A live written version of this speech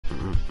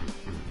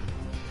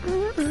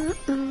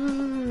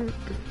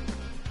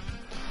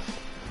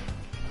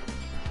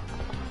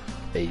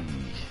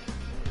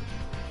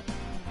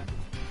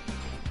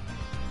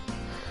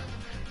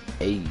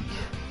Hey.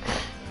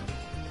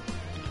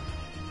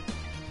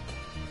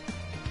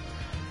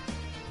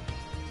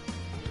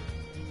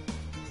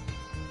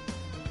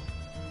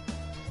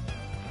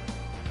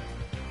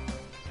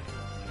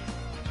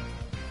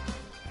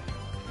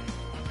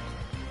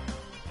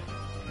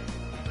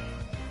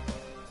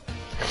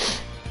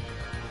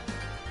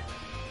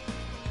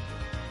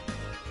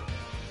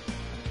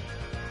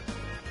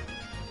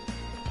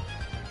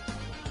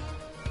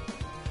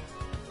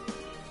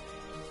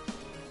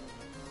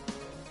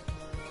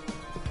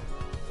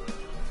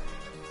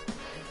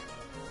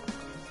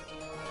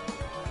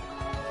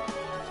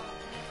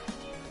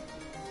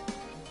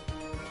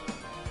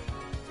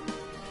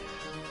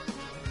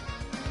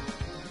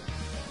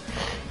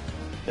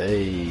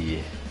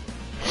 Hey.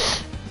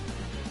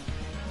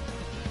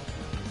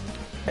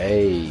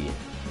 Hey.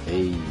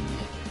 Hey.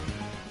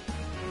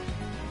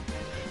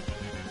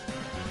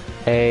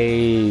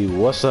 Hey,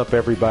 what's up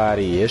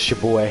everybody? It's your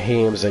boy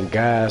Hames, and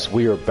guys,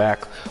 we are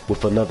back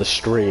with another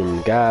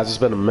stream. Guys, it's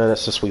been a minute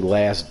since we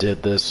last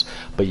did this,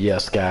 but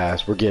yes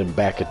guys, we're getting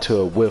back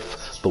into it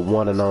with the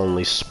one and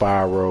only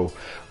Spyro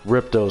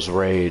Riptos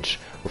Rage.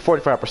 We're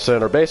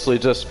 45%, or basically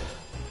just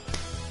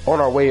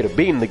on our way to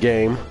beating the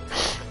game.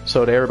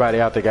 So to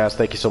everybody out there, guys,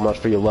 thank you so much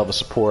for your love and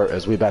support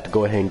as we about to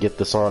go ahead and get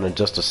this on in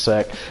just a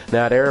sec.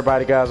 Now to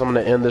everybody, guys, I'm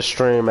going to end this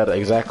stream at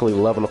exactly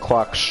 11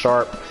 o'clock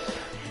sharp.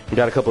 We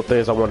got a couple of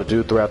things I want to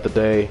do throughout the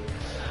day.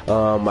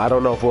 I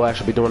don't know if we'll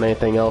actually be doing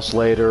anything else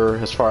later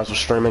as far as the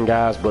streaming,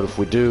 guys, but if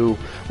we do,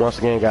 once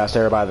again, guys, to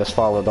everybody that's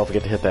following, don't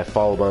forget to hit that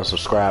follow button,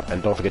 subscribe,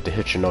 and don't forget to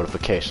hit your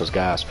notifications,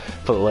 guys,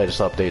 for the latest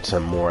updates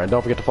and more. And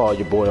don't forget to follow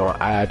your boy on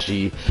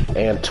IG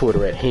and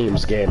Twitter at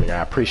Heems Gaming.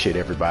 I appreciate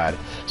everybody.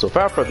 So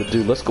without further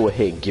ado, let's go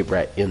ahead and get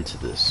right into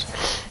this.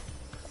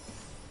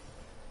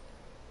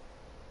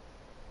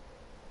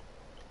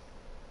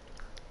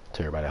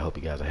 To everybody, I hope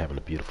you guys are having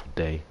a beautiful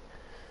day.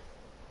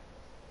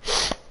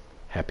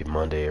 Happy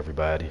Monday,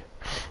 everybody.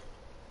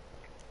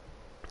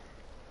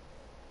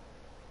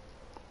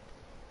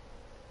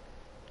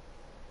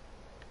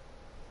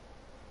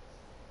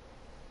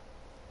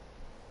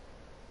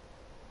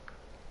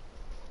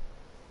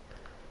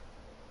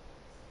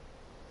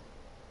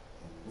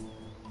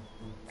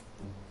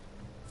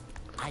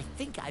 I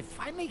think I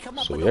finally come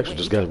up So with we actually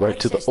just got right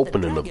to the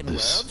opening of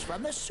this.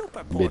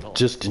 Made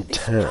just in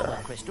time.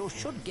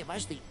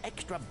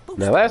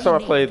 Now last time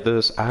I played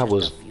this, I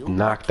was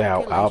knocked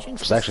out. I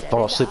was actually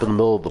falling asleep in the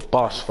middle of the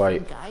boss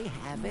fight.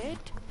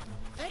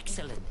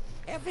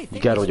 You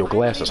got on your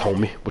glasses,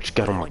 homie. What you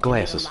got on my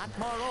glasses?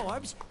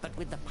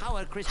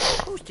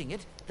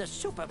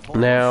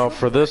 Now,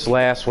 for this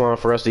last one,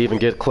 for us to even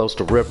get close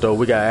to Ripto,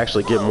 we gotta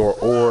actually get more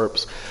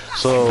orbs.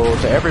 So,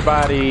 to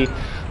everybody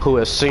who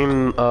has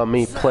seen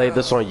me play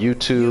this on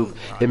YouTube,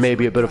 it may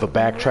be a bit of a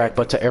backtrack,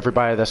 but to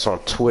everybody that's on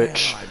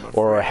Twitch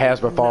or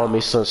has been following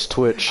me since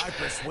Twitch,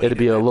 it'll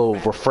be a little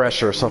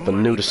refresher or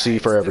something new to see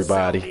for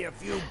everybody.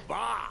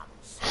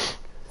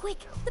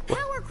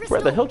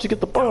 Where the hell did you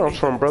get the bombs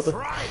from, brother?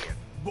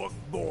 Book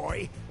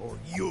boy, or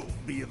you'll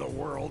be the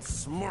world's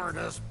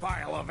smartest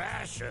pile of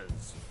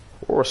ashes.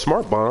 Or a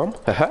smart bomb.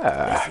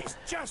 Haha. This is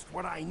just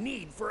what I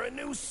need for a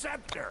new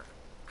scepter.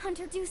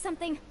 Hunter, do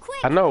something quick.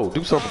 I know.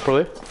 Do something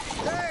for it.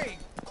 Hey,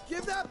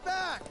 give that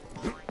back.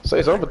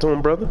 Say something to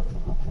him, brother.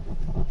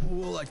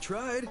 Well, I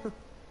tried.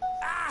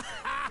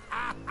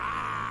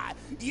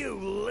 You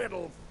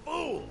little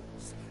fools!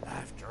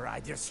 After I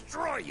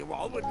destroy you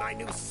all with my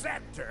new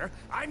scepter,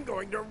 I'm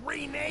going to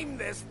rename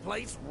this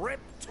place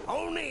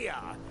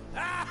Riptonia.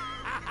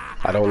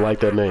 I don't like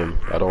that name.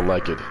 I don't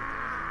like it.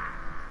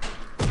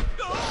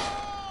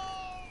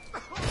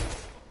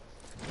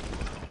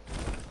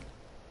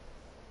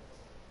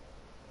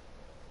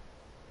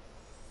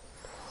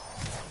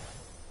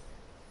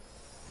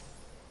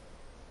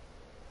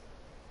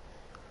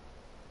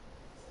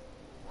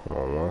 Hold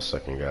on 1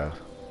 second, guys.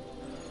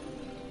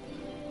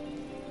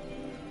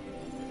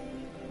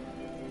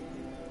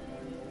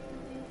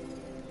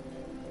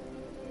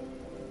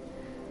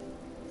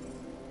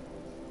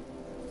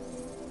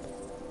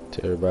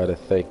 To everybody,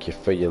 thank you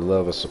for your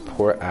love and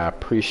support. I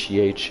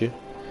appreciate you.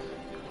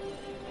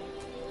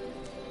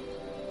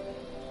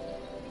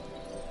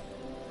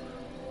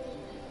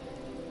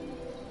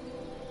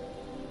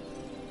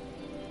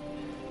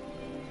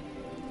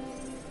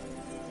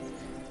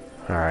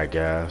 Alright,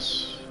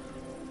 guys.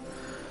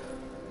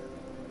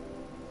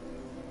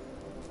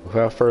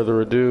 Without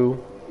further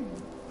ado,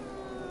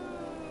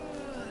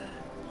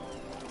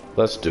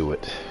 let's do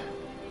it.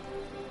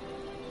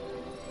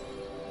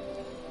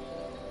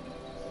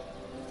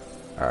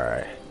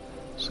 Alright,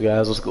 so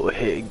guys, let's go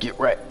ahead and get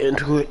right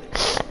into it.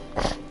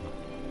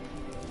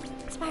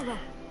 Spyro,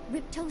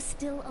 Ripto's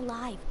still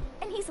alive,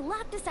 and he's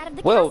locked us out of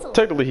the Well, castle.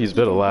 technically he's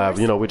been alive,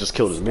 you know, we just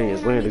killed his minions.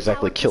 We didn't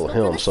exactly kill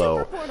him,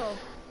 so...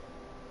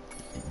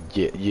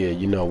 Yeah,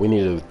 you know, we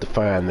need to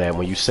define that.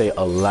 When you say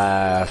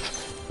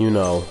alive, you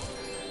know...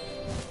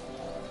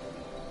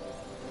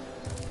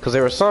 Because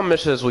there were some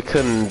missions we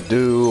couldn't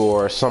do,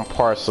 or some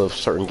parts of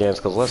certain games,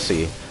 because let's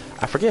see.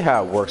 I forget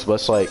how it works, but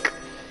it's like...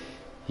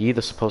 You're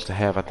either supposed to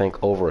have, I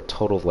think, over a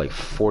total of like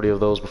 40 of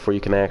those before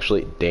you can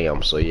actually.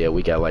 Damn. So yeah,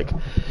 we got like.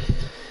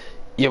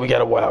 Yeah, we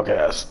got a while,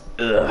 guys.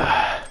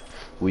 Ugh.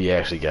 We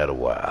actually got a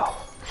while.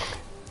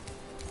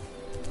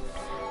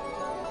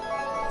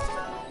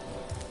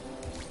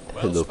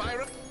 Well, Hello.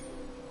 Spyro,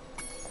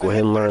 Go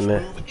ahead and learn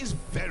that. move is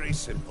very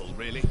simple,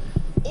 really.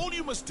 All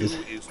you must do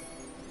is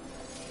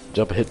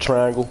Jump and hit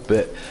triangle.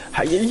 Bet.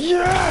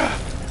 Yeah.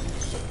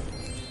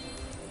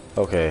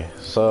 Okay,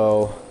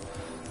 so.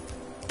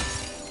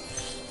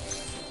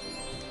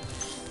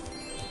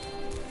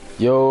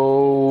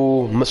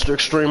 Yo, Mr.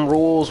 Extreme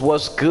Rules,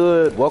 what's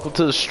good? Welcome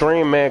to the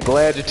stream, man.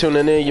 Glad you're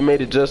tuning in. You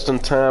made it just in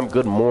time.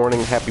 Good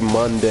morning. Happy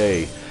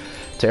Monday.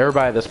 To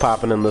everybody that's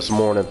popping in this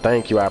morning,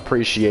 thank you. I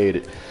appreciate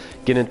it.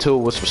 Get into it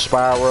with some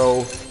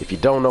Spyro. If you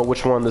don't know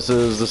which one this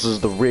is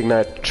the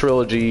Reignite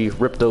Trilogy,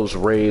 Riptos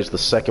Rage, the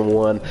second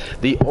one.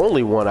 The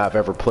only one I've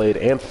ever played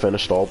and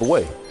finished all the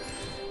way.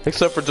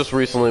 Except for just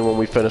recently when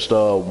we finished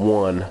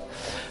one.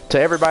 To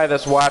everybody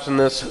that's watching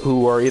this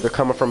who are either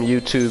coming from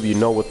YouTube, you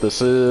know what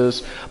this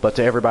is. But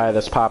to everybody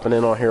that's popping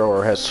in on here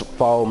or has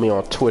followed me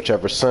on Twitch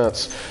ever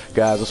since,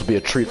 guys, this will be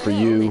a treat for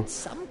you. It's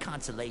some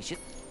consolation.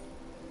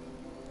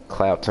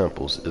 Cloud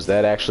Temples. Is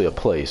that actually a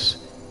place?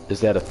 Is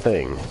that a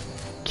thing?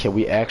 Can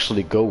we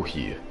actually go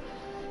here?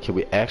 Can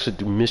we actually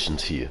do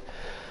missions here?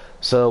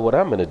 So what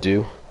I'm going to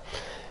do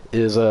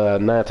is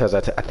 9 times I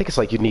think it's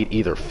like you need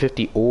either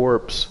 50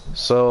 orbs.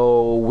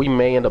 So we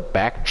may end up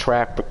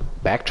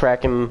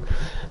backtracking.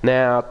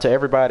 Now, to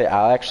everybody,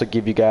 I'll actually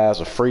give you guys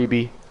a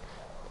freebie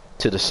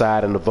to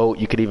decide in the vote.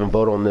 You could even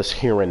vote on this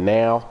here and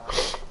now.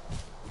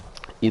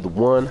 Either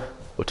one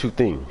or two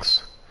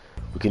things.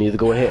 We can either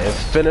go ahead and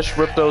finish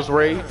Riptos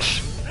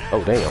Rage.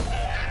 Oh, damn.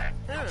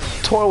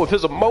 Toy with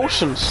his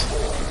emotions.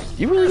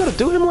 You really gonna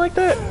do him like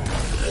that?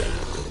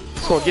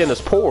 It's gonna get in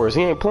his pores.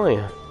 He ain't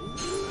playing.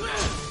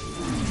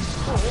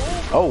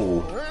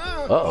 Oh.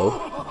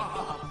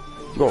 Uh-oh.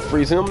 You gonna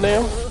freeze him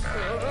now?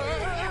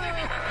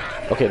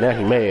 Okay, now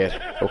he mad.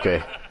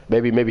 Okay.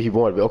 Maybe he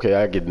wanted to. Okay,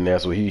 I get it now.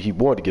 So he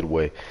wanted to get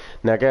away.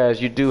 Now,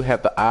 guys, you do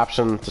have the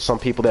option to some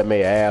people that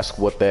may ask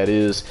what that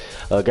is.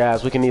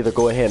 Guys, we can either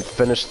go ahead and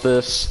finish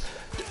this.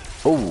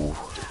 Ooh.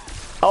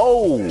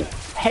 Oh.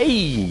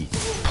 Hey,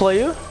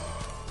 player.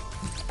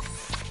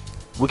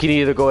 We can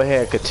either go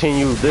ahead and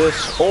continue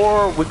this,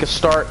 or we can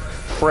start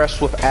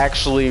fresh with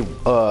actually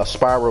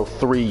Spyro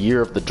 3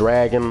 Year of the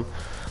Dragon.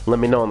 Let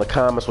me know in the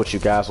comments what you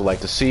guys would like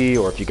to see,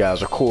 or if you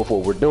guys are cool with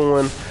what we're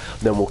doing,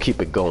 then we'll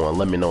keep it going.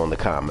 Let me know in the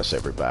comments,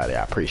 everybody.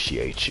 I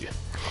appreciate you.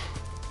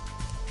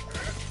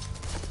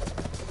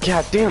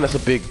 God damn, that's a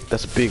big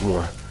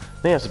one.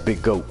 Man, that's a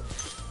big goat.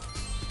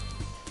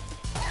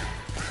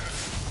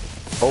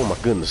 Oh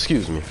my goodness,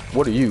 excuse me.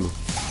 What are you?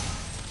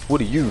 What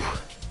are you?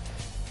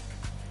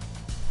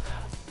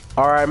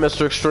 Alright,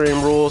 Mr.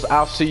 Extreme Rules,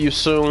 I'll see you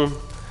soon.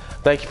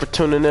 Thank you for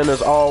tuning in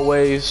as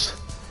always.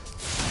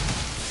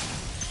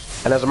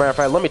 And as a matter of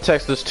fact, let me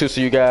text this too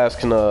so you guys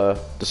can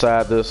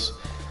decide this.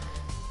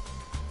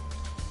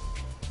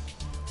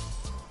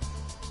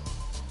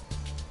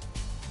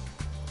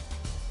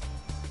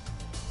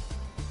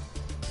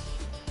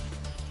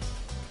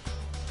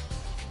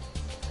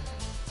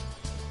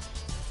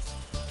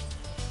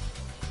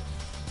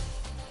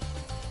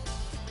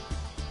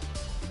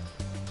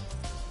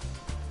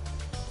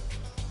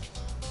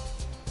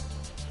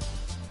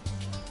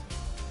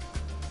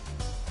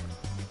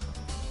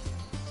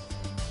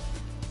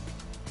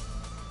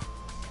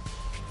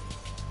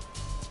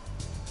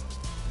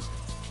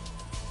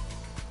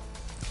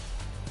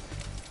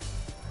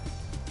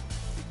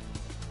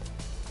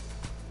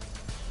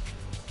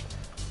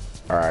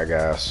 Alright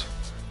guys,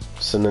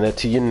 sending that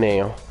to you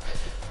now.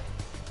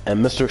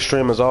 And Mr.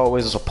 Extreme, as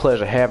always, it's a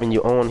pleasure having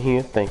you on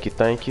here. Thank you,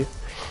 thank you.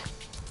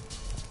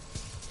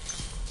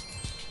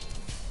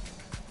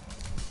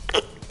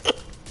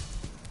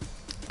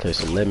 Okay,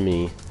 so let's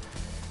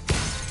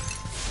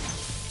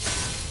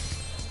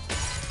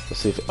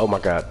see if, oh my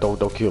god,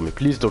 don't kill me.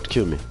 Please don't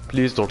kill me.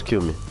 Please don't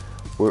kill me.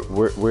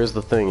 Where's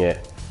the thing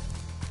at?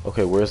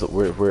 Okay, where's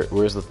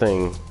the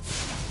thing?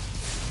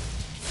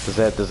 Does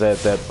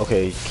that,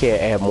 okay, you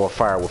can't add more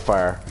fire with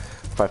fire.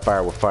 Fight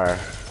fire with fire.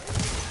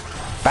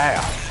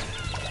 Bow.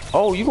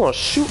 Oh, you gonna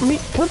shoot me,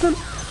 pimpin'?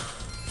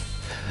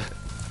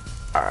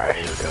 Alright,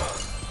 here we go.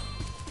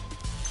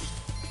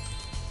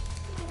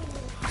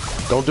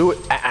 Don't do it.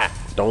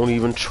 Don't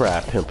even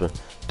try, pimpin'.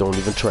 Don't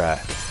even try.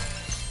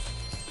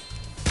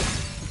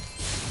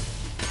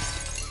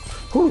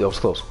 Whew, that was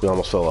close. We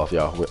almost fell off,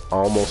 y'all. We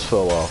almost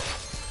fell off.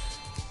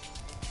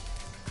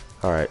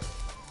 Alright.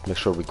 Make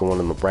sure we're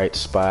going in the right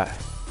spot.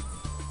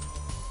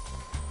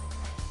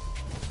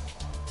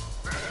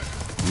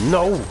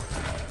 No!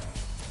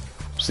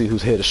 See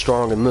whose head is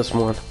strong in this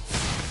one.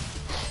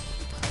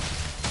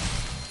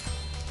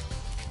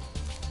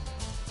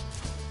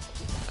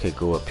 Okay,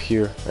 go up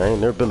here. I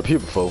ain't never been up here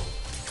before.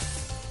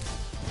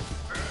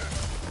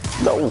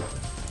 No!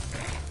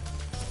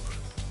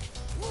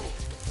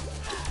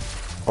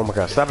 Oh my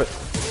god, stop it.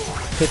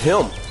 Hit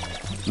him.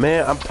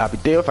 Man, I'll be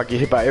damned if I get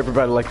hit by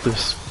everybody like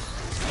this.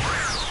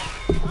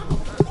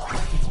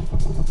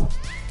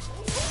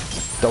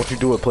 Don't you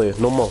do it, player.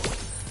 No more.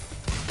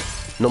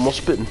 No more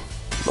spitting.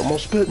 No more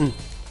spitting.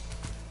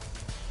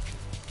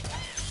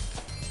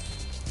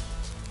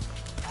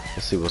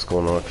 Let's see what's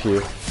going on up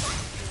here.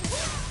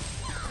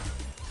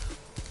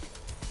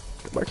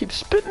 Somebody keep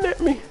spitting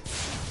at me.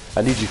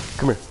 I need you.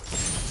 Come here.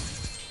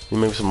 You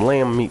make some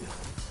lamb meat.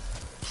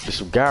 There's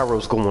some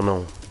gyros going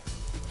on.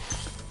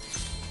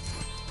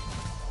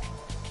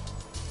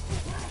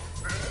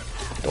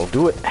 Don't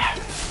do it.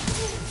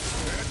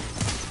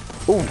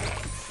 Ooh.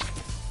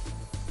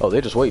 Oh,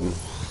 they're just waiting.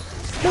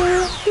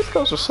 Man, these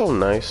girls are so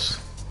nice.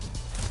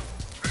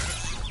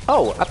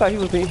 Oh, I thought he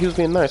was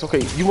being nice.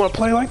 Okay, you want to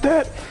play like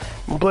that?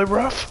 You wanna play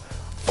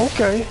rough?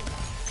 Okay.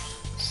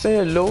 Say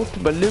hello to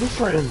my little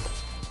friend.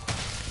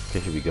 Okay,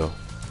 here we go.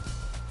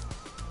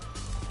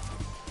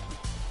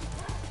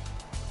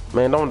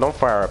 Man, don't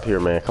fire up here,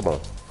 man. Come on,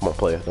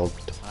 player. Don't.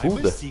 I'm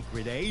a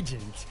secret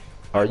agent.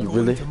 Are you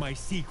really? To my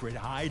secret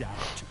hideout.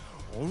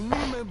 Only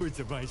members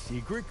of my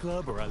secret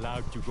club are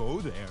allowed to go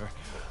there.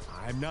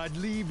 I'm not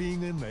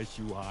leaving unless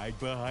you hide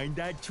behind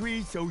that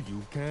tree so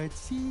you can't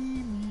see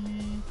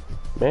me.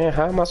 Man,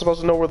 how am I supposed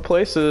to know where the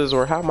place is,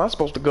 or how am I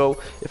supposed to go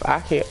if I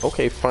can't?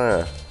 Okay,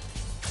 fine.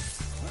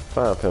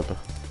 Fine, Pimpin'.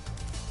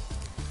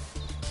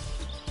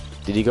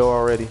 Did he go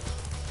already?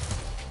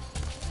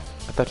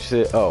 I thought you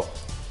said, oh.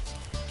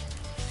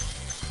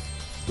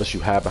 Unless you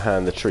hide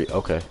behind the tree.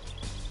 Okay.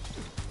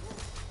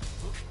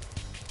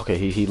 Okay,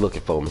 he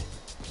looking for me.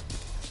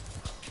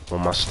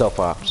 On my stealth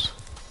ops.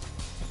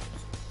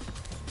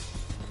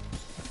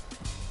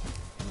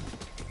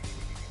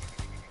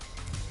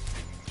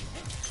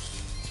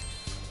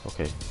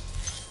 Okay.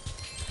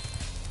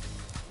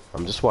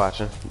 I'm just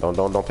watching.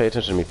 Don't pay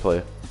attention to me,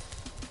 player.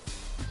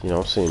 You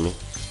don't see me.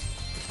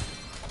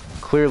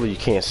 Clearly you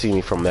can't see me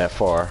from that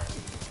far.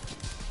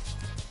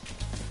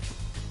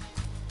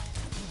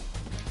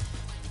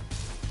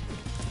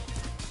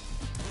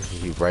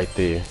 He's right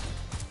there.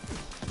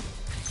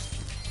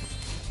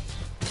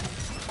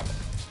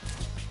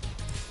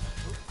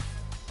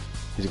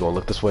 He's gonna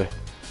look this way.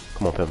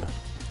 Come on, Pimpin'.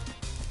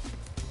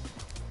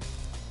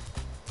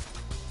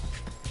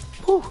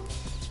 Whew.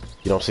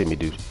 You don't see me,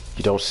 dude.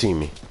 You don't see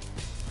me.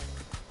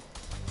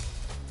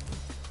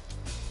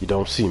 You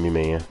don't see me,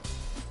 man.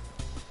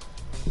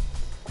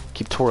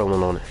 Keep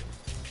twirling on it.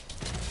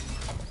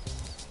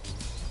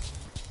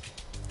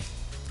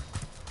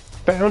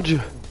 Found you.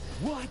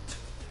 What?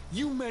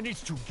 You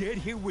managed to get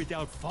here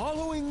without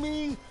following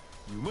me?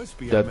 You must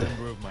be a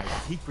member of my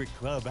secret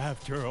club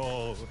after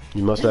all.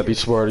 You must not be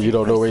smart. You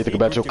don't know anything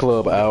about your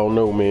club. I don't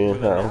know, man.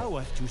 Allow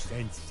us to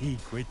send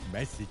secret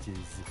messages.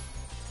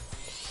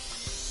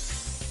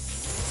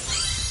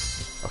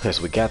 Okay,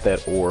 so we got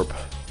that orb.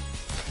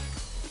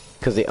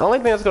 Because the only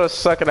thing that's going to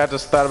suck, and I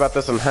just thought about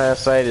this in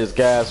hindsight, is,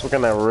 guys, we're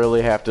going to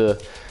really have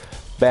to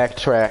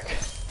backtrack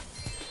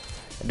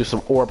and do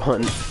some orb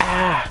hunting.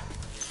 Ah!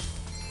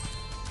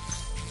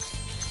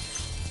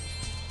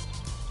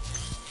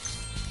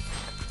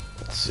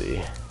 Let's see.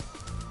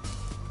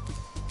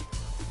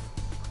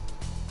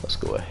 Let's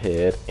go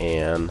ahead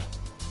and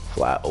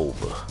fly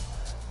over.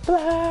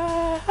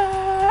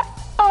 Fly!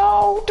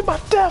 Oh, to my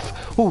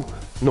death! Ooh,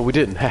 no, we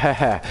didn't. Ha ha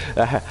ha.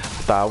 I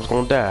thought I was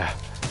going to die.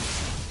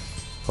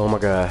 Oh my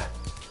god.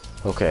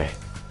 Okay.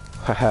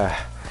 Haha.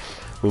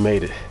 We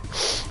made it.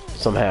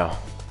 Somehow.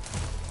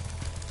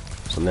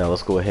 So now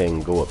let's go ahead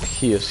and go up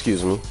here.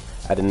 Excuse me.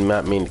 I did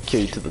not mean to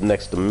kill you to the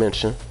next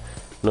dimension.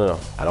 No,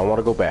 I don't want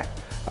to go back.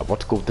 I want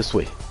to go this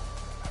way.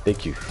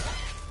 Thank you.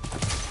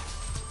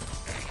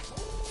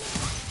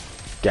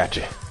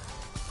 Gotcha.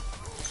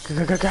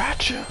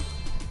 Gotcha.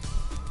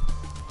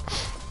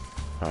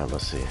 Alright,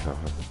 let's see.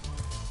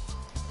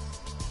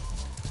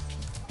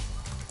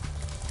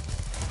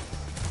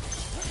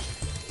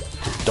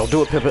 Don't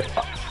do it,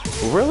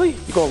 Pimpin'. Really?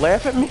 You gonna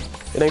laugh at me?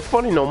 It ain't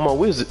funny no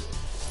more, is it?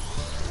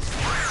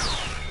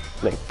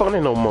 It ain't funny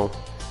no more.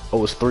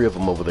 Oh, it's 3 of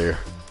them over there.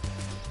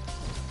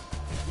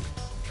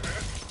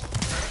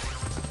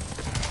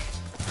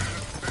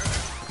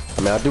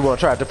 I mean, I do want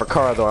to try a different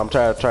car, though. I'm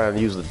trying to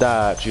use the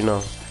Dodge, you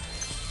know.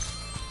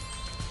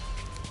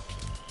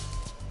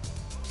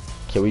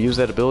 Can we use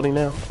that ability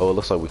now? Oh, it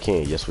looks like we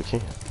can. Yes, we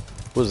can.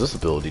 What does this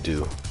ability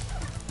do?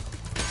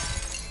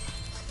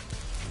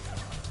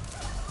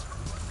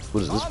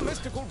 What is this? Our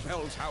mystical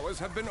bell towers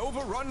have been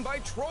overrun by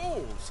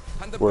trolls,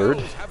 and the Word.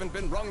 bells haven't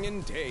been rung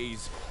in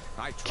days.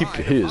 I Keep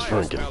tried your a ears fire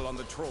ringing. spell on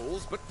the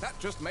trolls, but that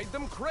just made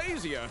them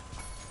crazier.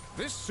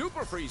 This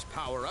super freeze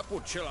power-up will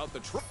chill out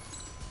the trolls.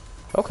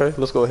 Okay,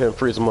 let's go ahead and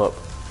freeze them up.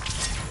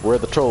 Where are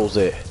the trolls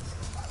at?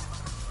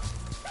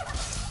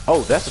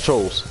 Oh, that's the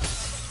trolls.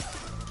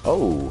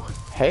 Oh,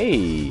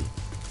 hey.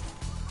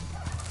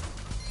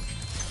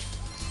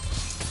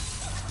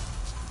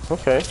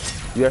 Okay,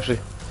 you actually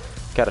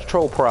got a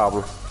troll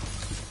problem.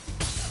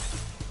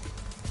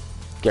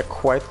 Got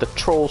quite the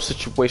troll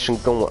situation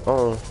going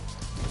on.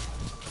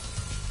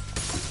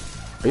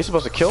 Are you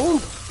supposed to kill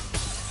him?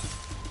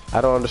 I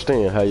don't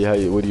understand how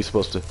you what are you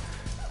supposed to?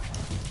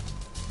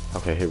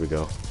 Okay, here we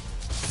go.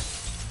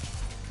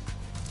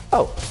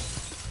 Oh.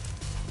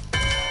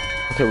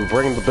 Okay, Okay, we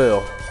bring the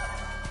bell.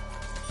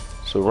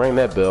 So ring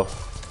that bell.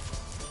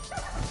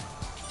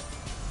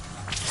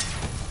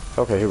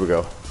 Okay, here we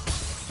go.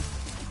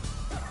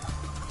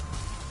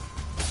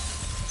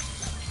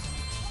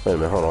 Wait a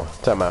minute, hold on.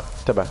 Time out.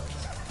 Time out.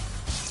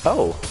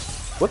 Oh,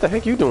 what the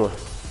heck you doing?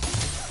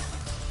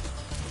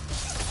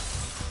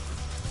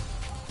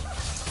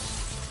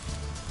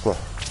 Come on.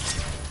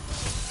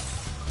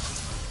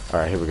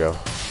 Alright, here we go.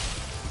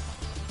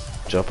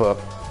 Jump up.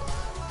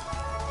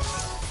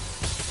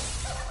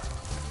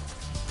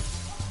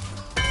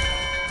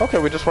 Okay,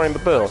 we just rang the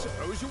bell. I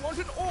suppose you want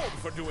an orb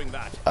for doing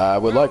that. I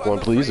would Well, like one,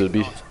 I'm please. afraid It'd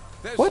be... not.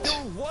 There's What?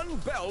 still one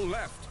bell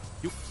left.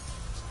 You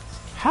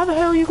How the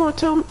hell are you gonna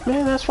tell me?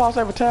 Man, that's false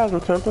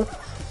advertisement, Pimpin'.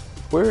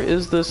 Where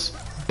is this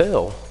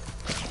bell?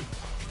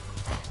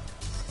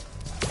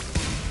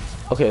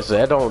 Okay, so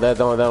that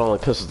only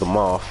pisses them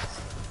off.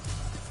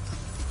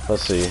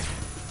 Let's see.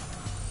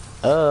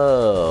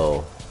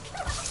 Oh.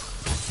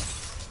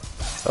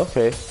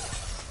 Okay.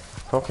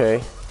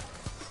 Okay.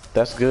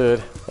 That's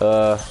good.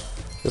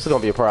 This is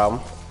gonna be a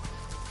problem.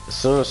 As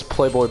soon as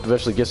Playboy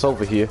eventually gets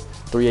over here,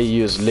 3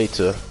 years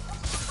later.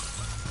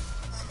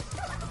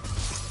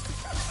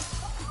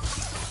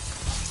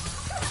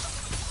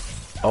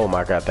 Oh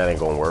my god, that ain't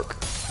gonna work.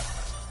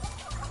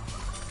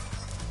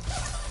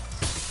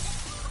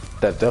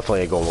 That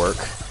definitely ain't gonna work.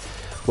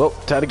 Well,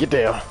 time to get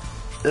down.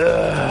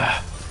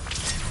 Ugh.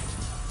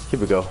 Here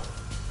we go.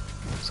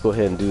 Let's go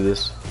ahead and do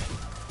this.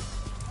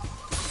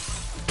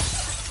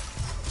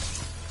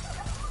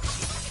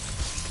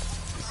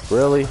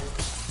 Really?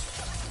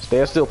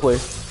 Stand still,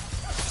 please.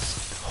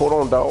 Hold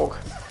on, dog.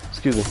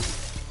 Excuse me.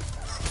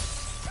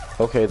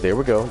 Okay, there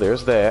we go.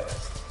 There's that.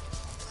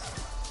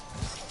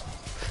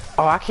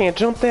 Oh, I can't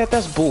jump that?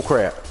 That's bull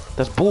crap.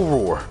 That's bull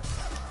roar.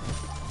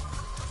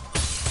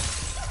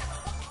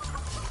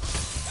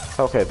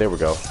 Okay, there we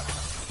go.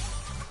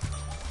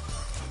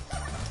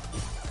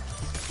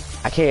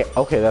 I can't.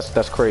 Okay,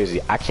 that's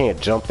crazy. I can't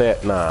jump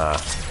that. Nah,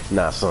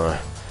 son.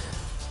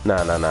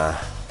 Nah.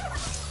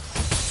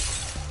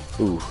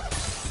 Ooh,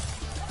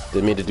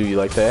 didn't mean to do you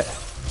like that.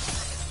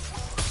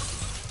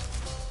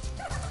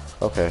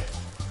 Okay,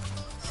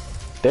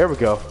 there we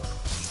go.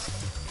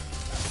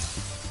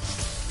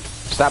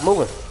 Stop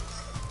moving.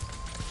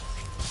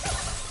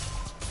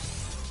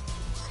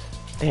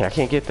 Dang, I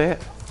can't get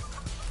that.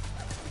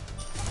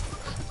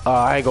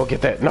 I ain't gonna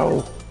get that.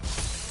 No.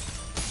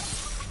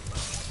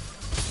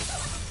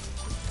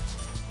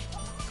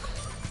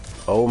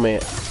 Oh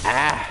man.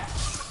 Ah.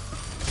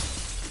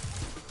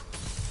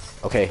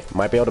 Okay,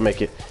 might be able to make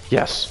it.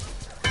 Yes.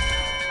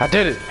 I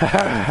did it.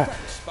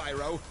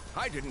 Spyro,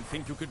 I didn't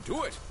think you could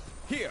do it.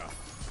 Here.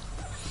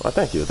 Well,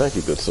 thank you,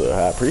 good sir.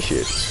 I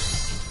appreciate it.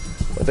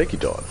 Well, thank you,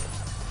 John.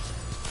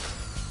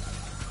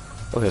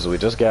 Okay, so we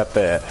just got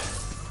that.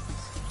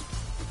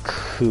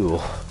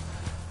 Cool.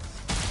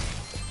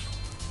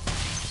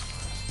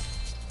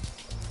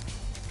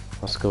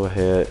 Let's go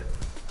ahead,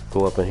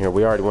 go up in here.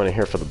 We already went in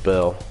here for the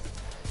bell.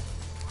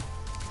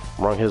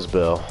 Rung his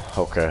bell.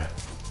 Okay.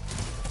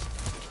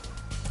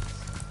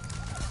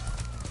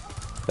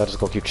 Y'all just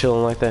gonna keep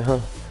chilling like that, huh?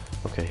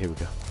 Okay, here we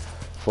go.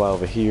 Fly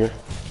over here.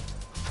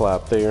 Fly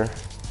up there.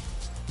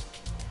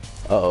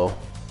 Uh-oh.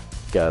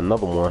 Got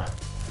another one.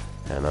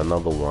 And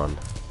another one.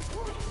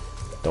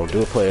 Don't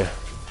do it, player.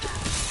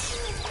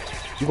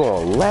 You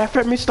gonna laugh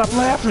at me? Stop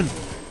laughing!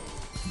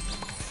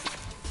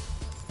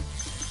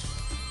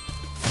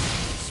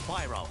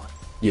 Spyro.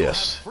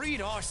 Yes. You have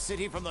freed our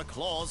city from the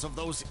claws of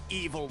those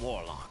evil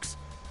warlocks.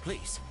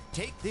 Please,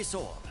 take this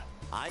orb.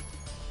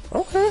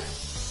 Okay.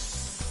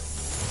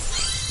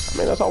 I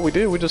mean, that's all we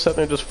did. We just sat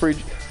there and just freed,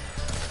 you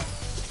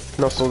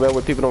know, so that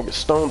way people don't get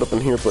stoned up in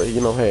here. But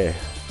you know, hey.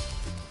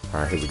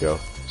 All right, here we go.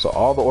 So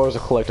all the orbs are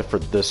collected for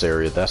this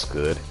area. That's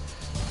good.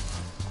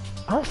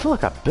 I don't feel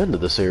like I've been to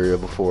this area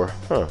before,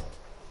 huh?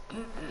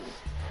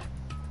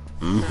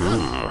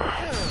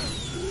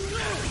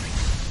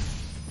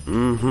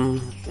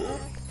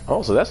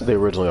 Oh, so that's what they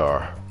originally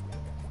are.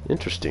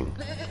 Interesting.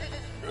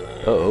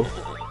 Uh-oh.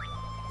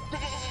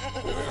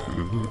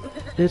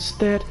 It's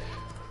that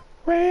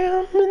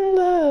round in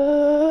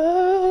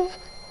love.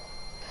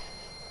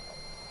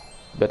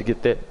 Better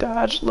get that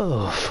Dodge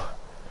love.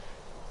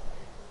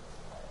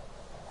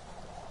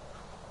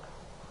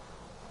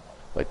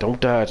 Like,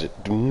 don't dodge it.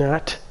 Do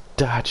not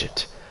dodge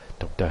it.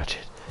 Don't dodge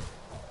it.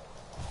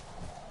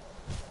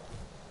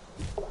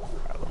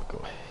 Alright, let me go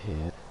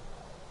ahead.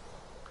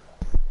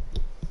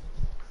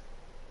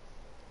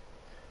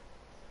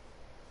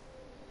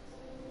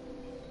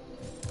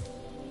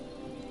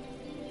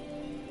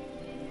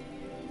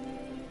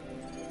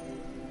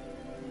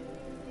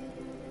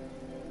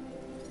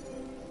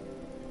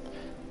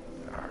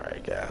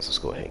 Alright guys, let's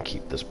go ahead and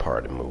keep this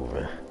party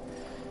moving.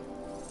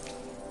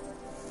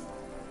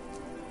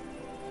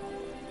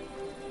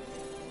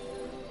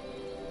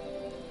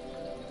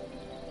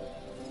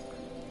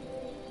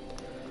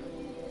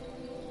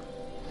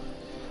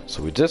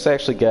 So we just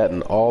actually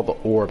gotten all the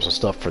orbs and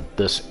stuff for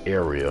this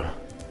area,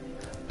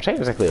 which ain't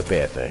exactly a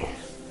bad thing.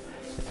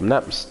 If I'm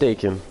not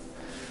mistaken,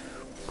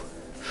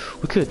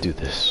 We could do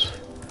this.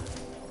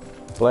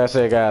 Like I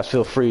said, guys,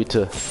 feel free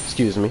to,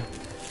 excuse me,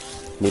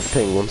 need the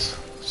penguins.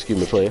 Excuse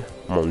me, player.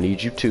 I'm gonna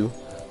need you too.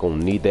 Gonna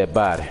need that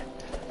body.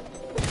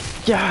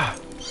 Yeah!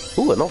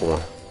 Ooh, another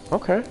one.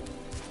 Okay.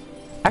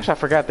 Actually, I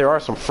forgot there are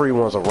some free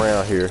ones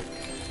around here.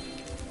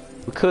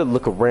 We could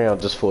look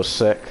around just for a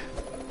sec.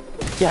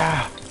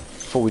 Yeah!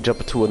 Before we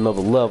jump into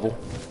another level.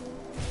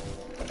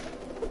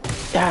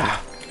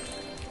 Yeah!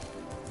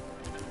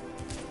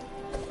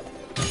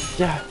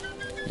 Yeah!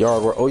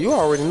 Yard work. Oh, you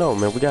already know,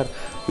 man. We gotta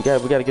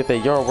get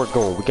that yard work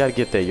going. We gotta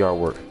get that yard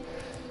work.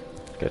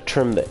 Gotta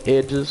trim the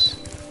edges.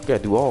 We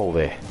gotta do all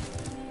that.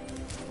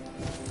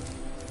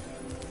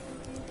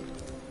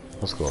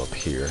 Let's go up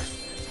here.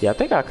 Yeah, I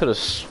think I could have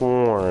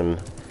sworn.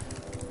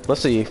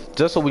 Let's see,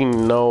 just so we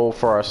know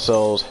for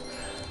ourselves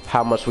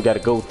how much we got to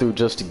go through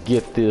just to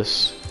get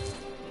this.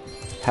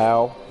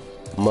 How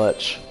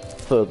much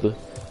further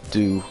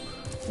do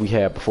we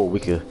have before we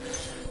could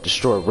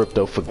destroy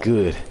Ripto for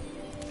good?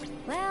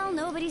 Well,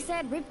 nobody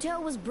said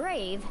Ripto was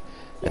brave.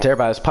 And to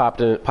everybody that's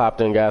popped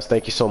in, guys,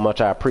 thank you so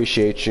much. I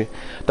appreciate you.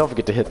 Don't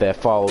forget to hit that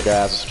follow,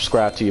 guys, and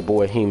subscribe to your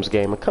boy Heems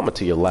Gaming, coming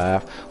to you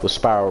live with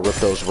Spyro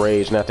Riptos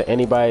Rage. Now, to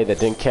anybody that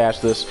didn't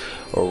catch this,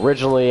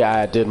 originally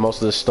I did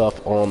most of this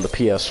stuff on the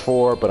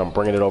PS4, but I'm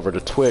bringing it over to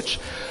Twitch.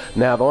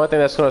 Now, the only thing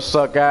that's going to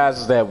suck, guys,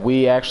 is that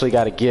we actually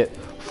got to get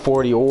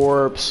 40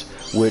 orbs,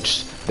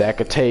 which that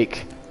could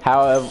take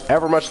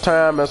however much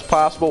time as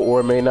possible,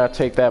 or it may not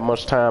take that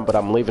much time, but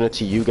I'm leaving it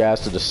to you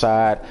guys to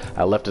decide.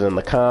 I left it in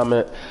the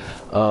comment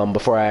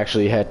before I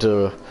actually had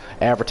to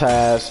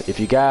advertise. If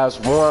you guys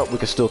want, we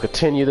can still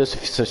continue this.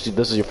 Since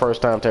this is your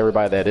first time, to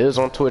everybody that is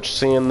on Twitch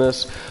seeing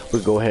this, we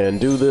can go ahead and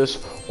do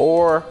this,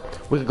 or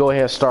we could go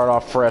ahead and start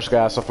off fresh,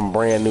 guys, something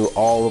brand new.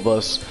 All of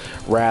us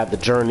ride the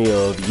journey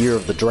of Year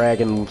of the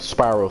Dragon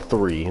Spyro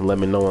 3, and let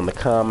me know in the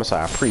comments.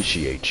 I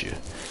appreciate you.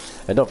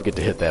 And don't forget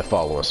to hit that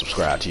follow and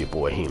subscribe to your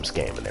boy Heems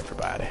Gaming,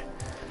 everybody.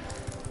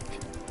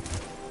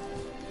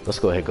 Let's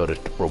go ahead and go to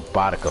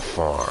Robotica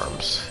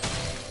Farms.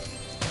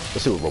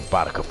 Let's see what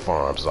Robotica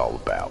Farms is all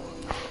about.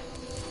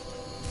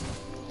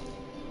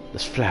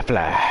 Let's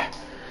fly.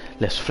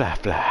 Let's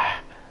fly.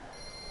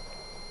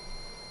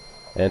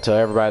 And to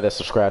everybody that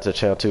subscribed to the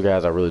channel too,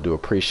 guys, I really do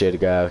appreciate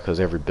it, guys, because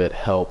every bit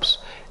helps.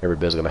 Every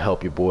bit's gonna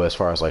help you, boy, as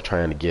far as like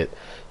trying to get,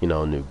 you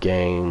know, new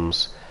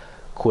games,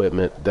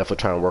 equipment.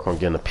 Definitely trying to work on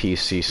getting a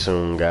PC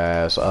soon,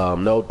 guys.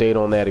 No date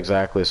on that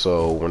exactly,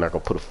 so we're not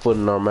gonna put a foot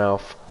in our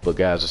mouth. But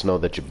guys, just know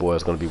that your boy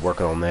is gonna be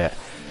working on that.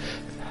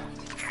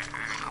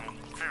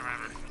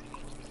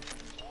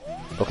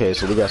 Okay,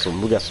 so we got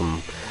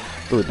some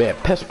really bad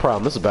pest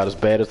problem. This is about as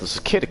bad as the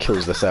cicada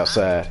killers that's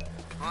outside.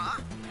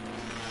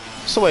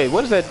 So wait,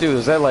 what does that do?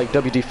 Is that like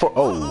WD-4?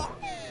 Oh,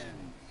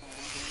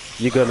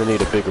 you're gonna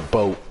need a bigger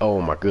boat.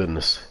 Oh my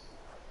goodness.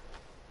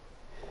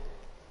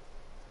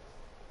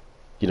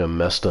 You done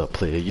messed up,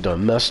 player. You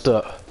done messed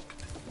up.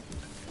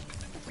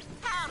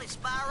 Howdy,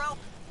 Spyro.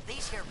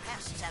 These here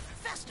pests have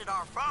infested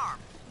our farm.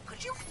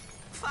 Could you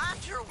find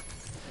your...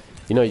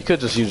 You know, you could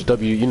just use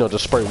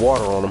just spray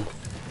water on them.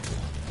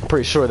 I'm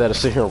pretty sure that'll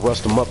sit here and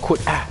rust them up quick.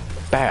 Ah,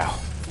 bow.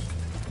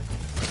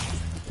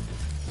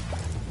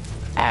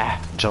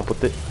 Ah, jump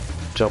with it.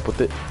 Jump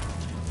with it.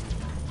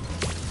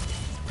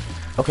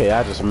 Okay,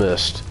 I just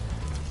missed.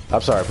 I'm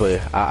sorry,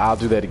 player. I'll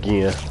do that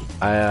again.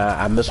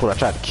 I missed when I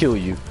tried to kill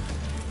you.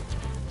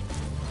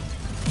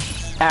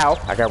 Ow,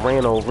 I got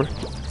ran over.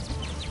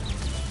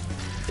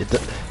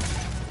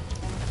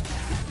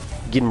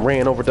 Getting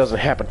ran over doesn't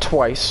happen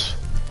twice.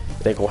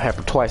 It ain't gonna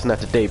happen twice, not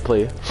today,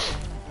 player.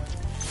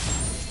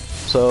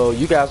 So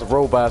you guys are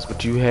robots,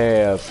 but you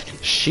have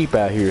sheep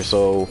out here,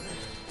 so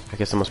I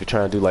guess I must be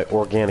trying to do like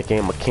organic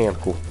and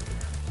mechanical.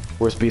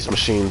 Where's Beast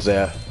Machines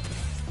at?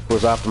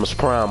 Where's Optimus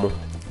Primal?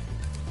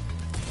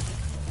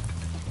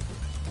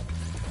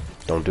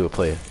 Don't do it,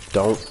 player.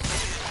 Don't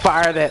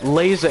fire that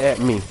laser at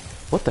me.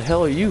 What the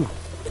hell are you?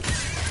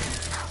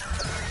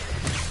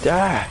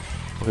 Die!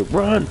 Okay,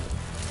 run!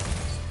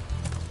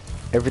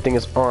 Everything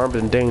is armed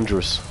and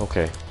dangerous.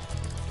 Okay.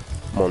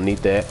 I'm gonna need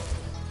that.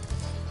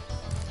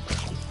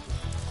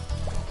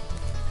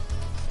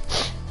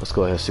 Let's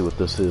go ahead and see what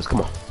this is.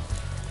 Come on.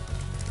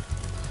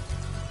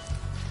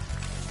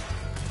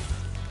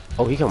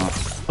 Oh, he come.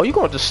 Oh, you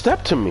gonna just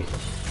step to me?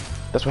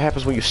 That's what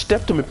happens when you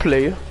step to me,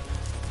 player.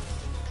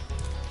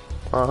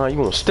 You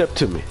gonna step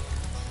to me?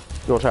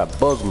 You gonna try to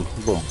bug me?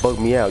 You gonna bug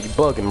me out? You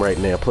bugging right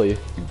now, player?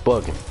 You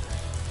bugging?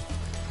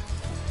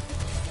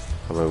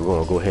 Alright, we're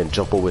gonna go ahead and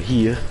jump over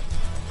here.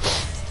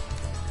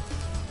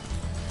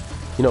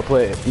 You know,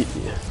 player.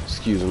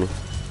 Excuse me.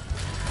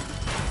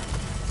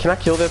 Can I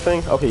kill that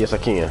thing? Okay, yes I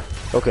can.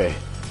 Okay.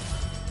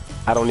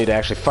 I don't need to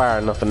actually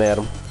fire nothing at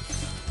him.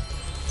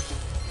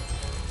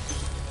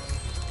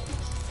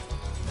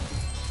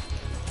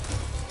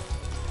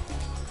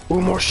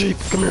 Ooh, more sheep.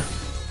 Come here.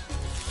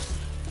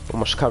 Oh,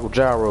 my Chicago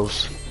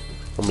gyros.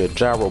 I'm a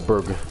gyro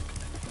burger.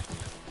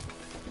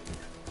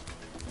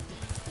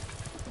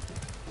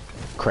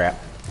 Crap.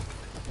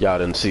 Y'all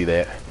didn't see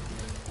that.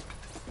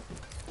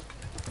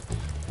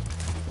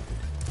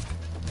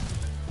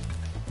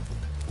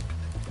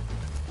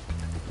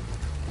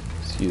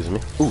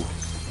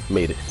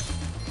 Made it.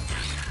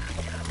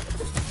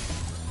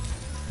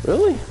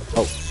 Really?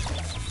 Oh.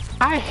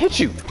 I hit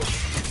you.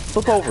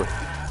 Flip over.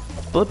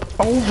 Flip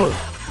over.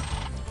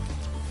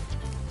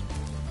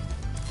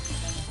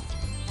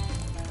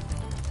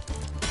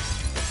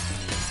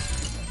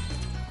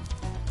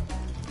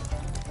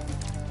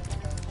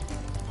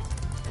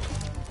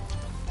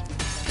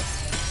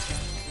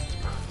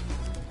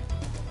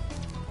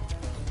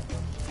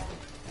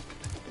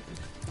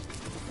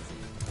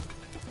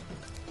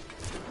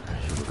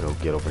 Here we go.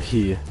 Get over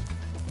here.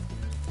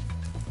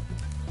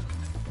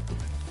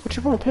 What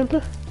you want,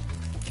 Pimpin'?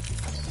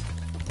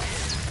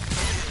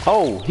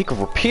 Oh, he can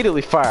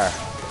repeatedly fire.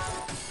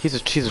 He's a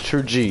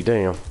true G,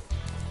 damn.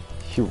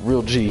 He a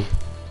real G.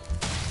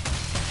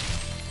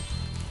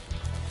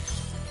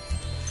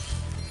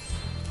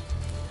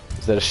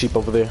 Is that a sheep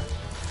over there?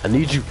 I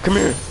need you. Come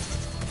here.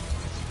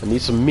 I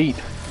need some meat.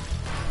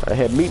 I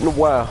had meat in a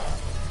while.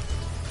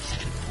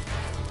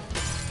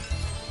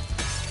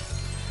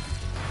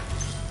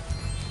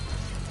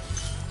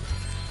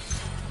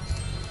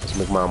 Let's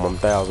make mine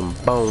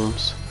 1,000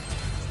 bones.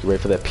 You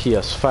ready for that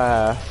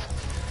PS5?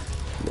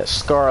 That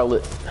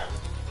Scarlet.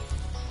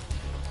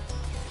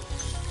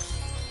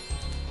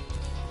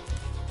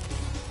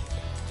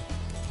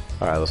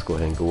 Alright, let's go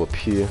ahead and go up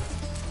here.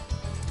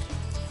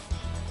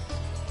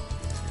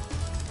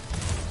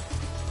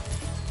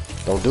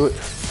 Don't do it.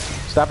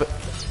 Stop it.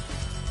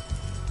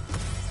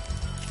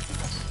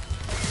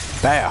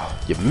 Bow.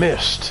 You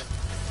missed.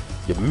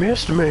 You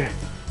missed me.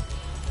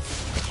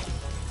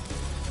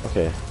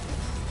 Okay.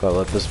 Gotta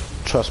let this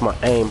trust my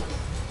aim.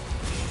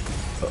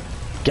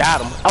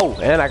 Got him. Oh,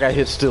 and I got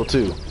hit still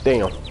too.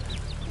 Damn.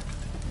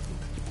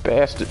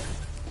 Bastard.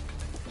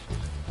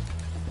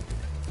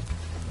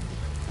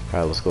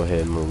 Alright, let's go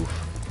ahead and move.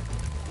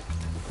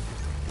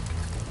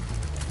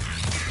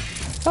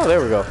 Oh,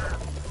 there we go.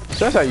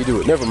 So that's how you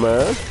do it. Never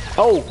mind.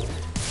 Oh!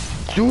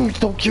 Dude,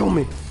 don't kill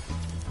me.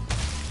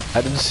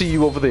 I didn't see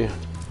you over there.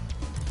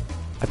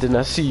 I did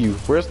not see you.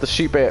 Where's the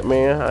sheep at,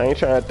 man? I ain't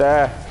trying to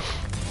die.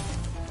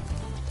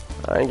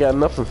 I ain't got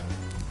nothing.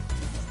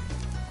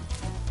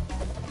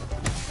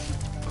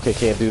 Okay,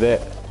 can't do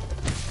that.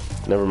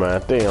 Never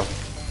mind. Damn.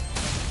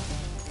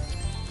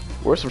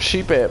 Where's some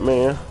sheep at,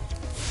 man?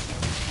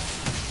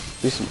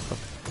 These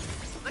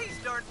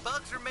darn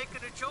bugs are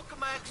making a joke of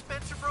my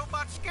expensive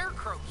robot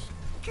scarecrows.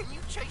 Can you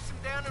chase them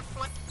down and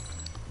flame?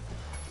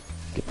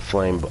 Get the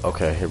flame.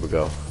 Okay, here we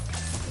go.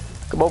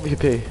 Come over here,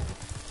 P.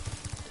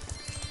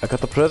 I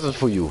got the present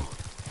for you.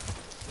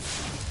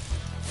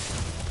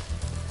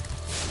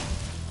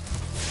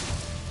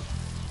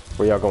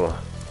 Where y'all going?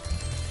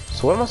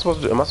 So what am I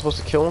supposed to do? Am I supposed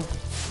to kill him?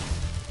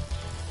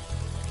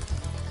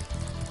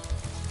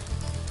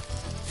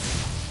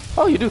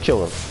 Oh, you do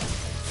kill him.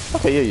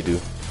 Okay, yeah, you do.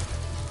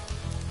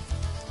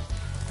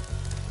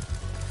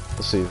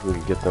 Let's see if we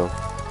can get them.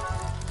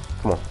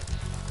 Come on.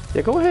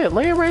 Yeah, go ahead.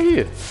 Land right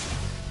here.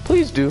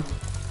 Please do.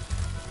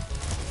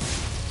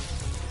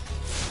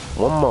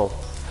 One more.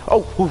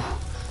 Oh, whew.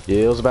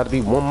 Yeah, it was about to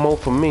be one more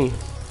for me.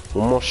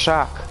 One more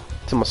shock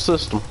to my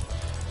system.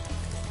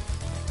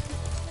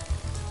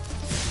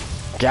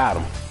 Got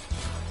him.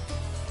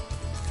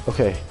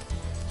 Okay.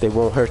 They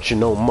won't hurt you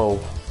no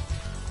more.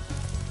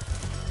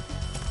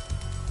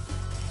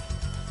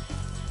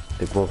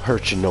 They won't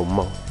hurt you no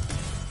more.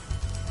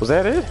 Was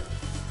that it?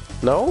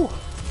 No?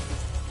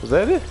 Was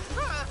that it?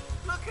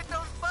 Look at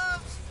those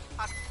bugs.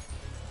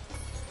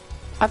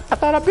 I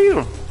thought I beat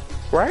him.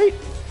 Right?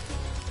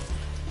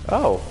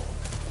 Oh.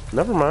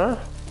 Never mind.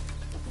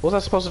 What was I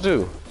supposed to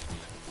do?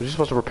 Was you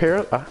supposed to repair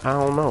it? I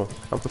don't know.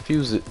 I'm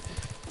confused.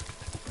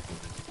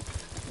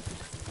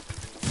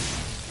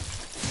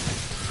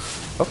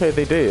 Okay,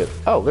 they did.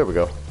 Oh, there we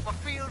go. My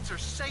fields are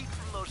safe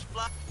from those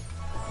flies.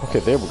 Okay,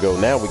 there we go.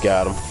 Now we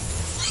got him.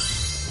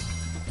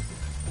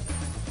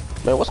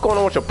 Man, what's going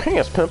on with your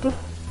pants, Pimpin'?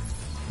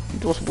 You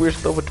doing some weird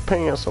stuff with your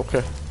pants?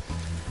 Okay.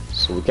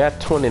 So we got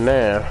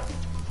 29.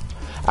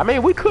 I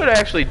mean, we could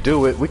actually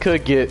do it. We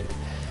could get a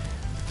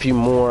few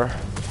more.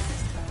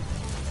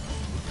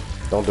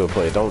 Don't do it,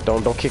 play.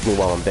 Don't kick me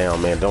while I'm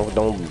down, man. I don't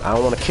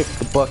want to kick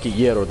the bucket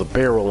yet, or the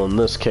barrel in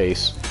this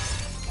case.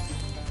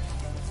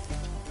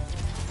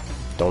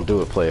 Don't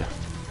do it, player.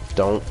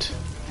 Don't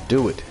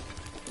do it.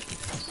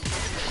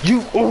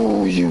 You,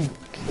 oh, you.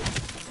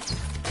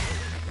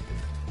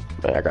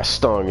 Man, I got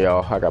stung,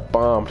 y'all. I got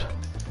bombed.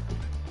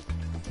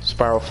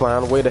 Spyro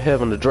flying away to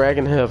heaven, the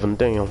dragon heaven,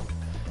 damn.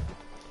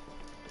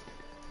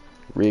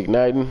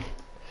 Reigniting.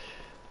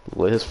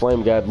 Well, his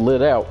flame got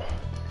lit out.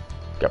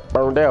 Got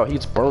burned out.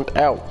 He's burnt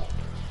out.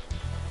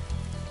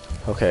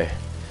 Okay.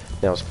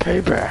 Now it's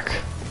payback.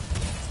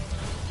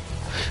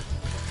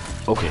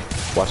 Okay.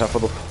 Watch out for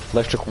the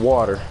electric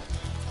water.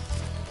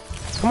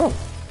 Come on.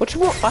 What you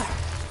want?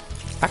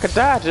 I could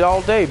dodge it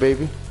all day,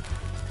 baby.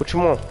 What you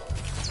want?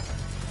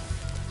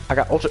 I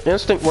got Ultra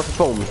Instinct working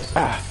for me.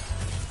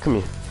 Come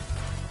here.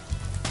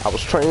 I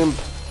was trained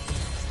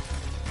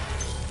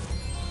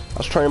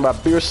by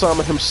Beer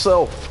Summer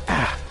himself.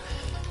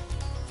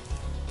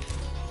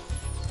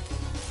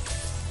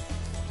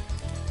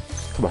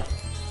 Come on.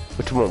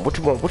 What you want? What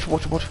you want? What you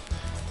want? What you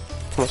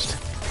want?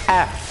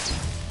 Ah!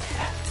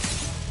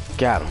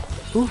 Got him.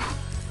 Whew.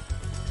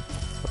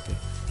 Okay.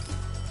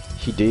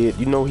 He did.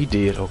 You know he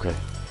did. Okay.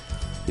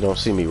 You don't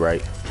see me,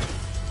 right?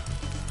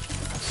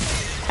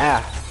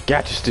 Ah!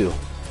 Got you still.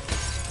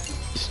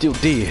 You still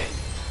dead.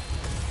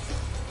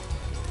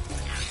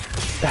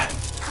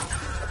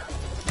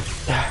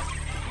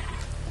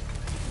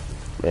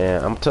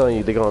 Man, I'm telling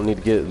you, they're gonna need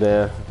to get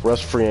there.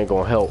 Rust free ain't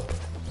gonna help.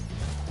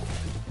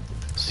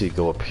 See,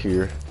 go up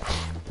here.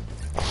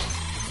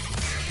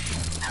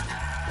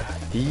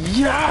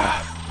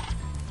 Yeah!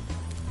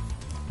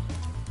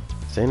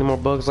 Is there any more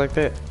bugs like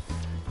that?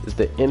 Is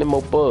there any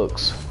more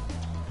bugs?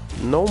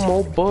 No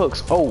more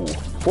bugs. Oh,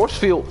 force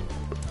field.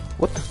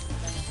 What the?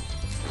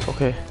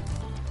 Okay.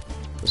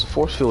 There's a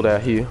force field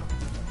out here.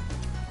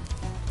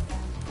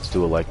 Let's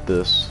do it like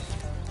this.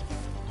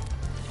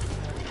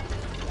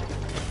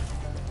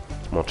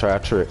 I'm gonna try a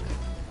trick.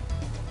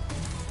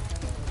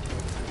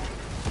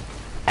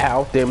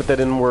 Ow, damn it, that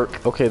didn't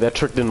work. Okay, that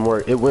trick didn't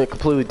work. It went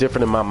completely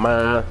different in my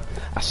mind.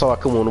 I saw it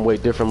going away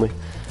differently.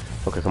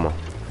 Okay, come on.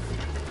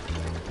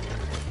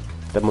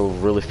 That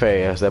moved really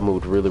fast. That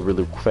moved really,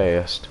 really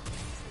fast.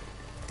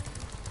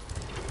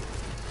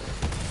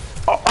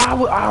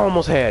 Oh, I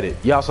almost had it.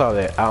 Y'all saw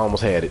that. I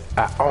almost had it.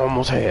 I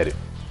almost had it.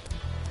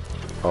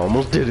 I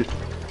almost did it.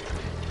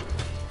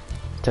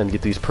 Time to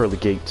get these pearly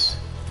gates.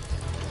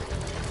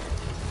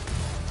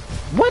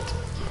 What?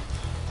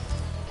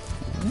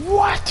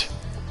 What?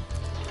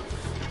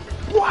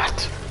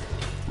 What?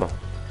 Come on.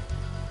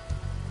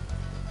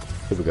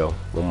 Here we go.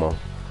 One more.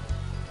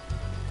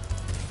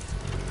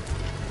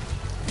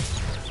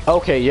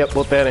 Okay, yep,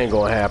 well that ain't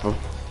gonna happen.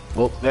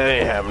 Well, that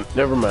ain't happening.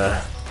 Never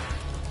mind.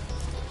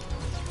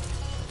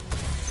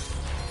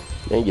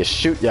 Man, you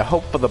shoot, you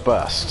hope for the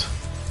best.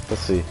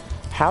 Let's see.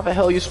 How the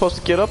hell are you supposed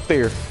to get up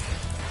there?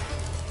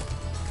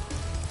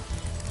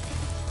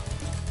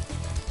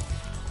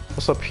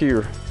 What's up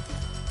here?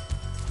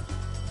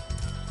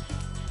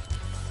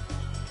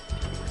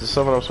 Is this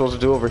something I'm supposed to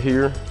do over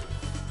here?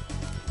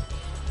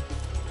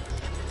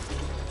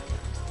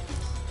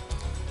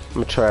 Let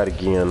me try it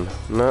again.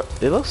 No,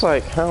 it looks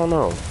like, I don't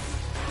know.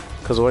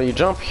 Because when you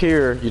jump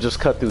here, you just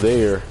cut through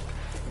there.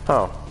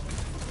 Oh.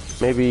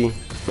 Maybe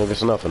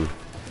it's nothing.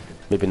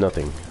 Maybe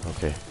nothing.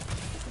 Okay.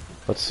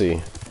 Let's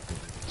see.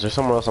 Is there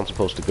somewhere else I'm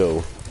supposed to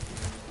go?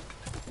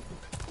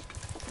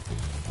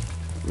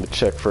 Let me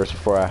check first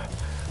before I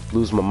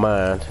lose my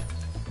mind.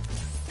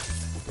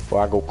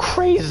 Before I go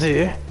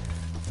crazy.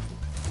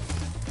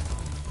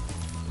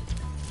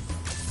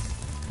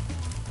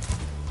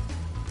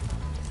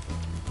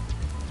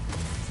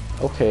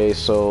 Okay,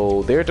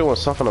 so they're doing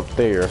something up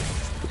there.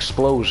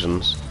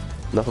 Explosions.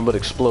 Nothing but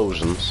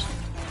explosions.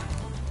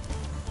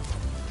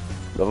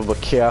 Nothing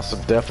but chaos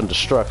of death and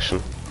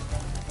destruction.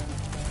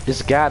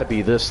 It's gotta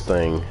be this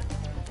thing.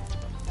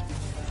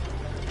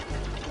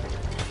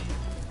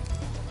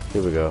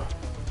 Here we go.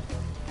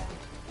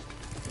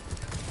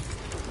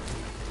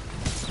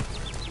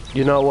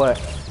 You know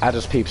what? I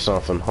just peeped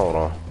something. Hold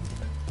on.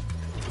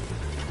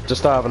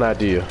 Just thought of an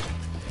idea.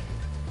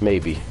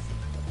 Maybe.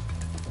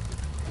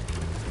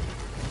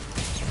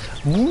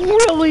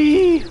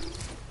 Really?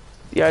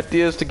 The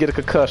idea is to get a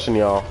concussion,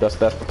 y'all. That's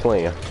the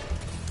plan.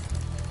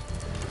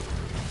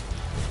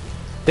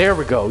 There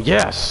we go.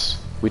 Yes,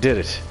 we did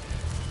it.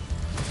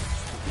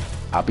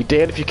 I'll be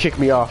damned if you kick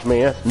me off,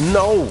 man.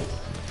 No.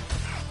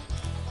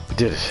 We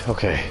did it.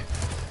 Okay.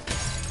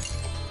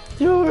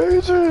 Yo,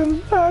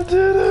 Adrian, I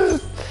did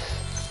it.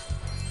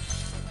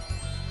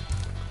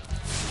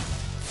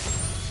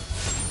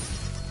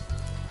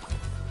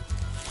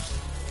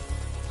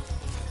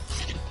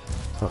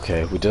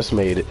 Okay, we just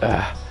made it.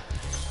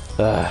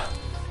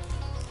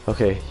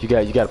 Okay, you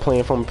got a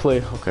plan for me,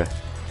 player? Okay.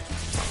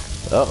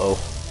 Uh-oh.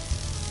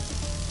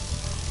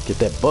 Get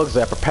that bug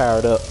zapper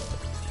powered up.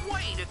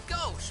 Way to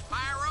go,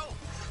 Spyro.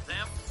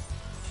 Them.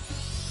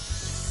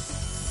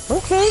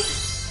 Okay.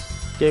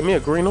 Gave me a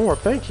green orb,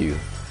 thank you.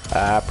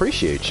 I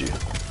appreciate you.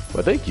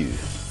 Well, thank you.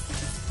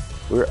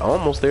 We're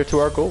almost there to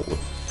our goal.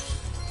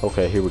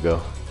 Okay, here we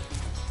go.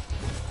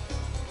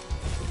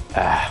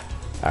 I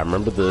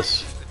remember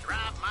this.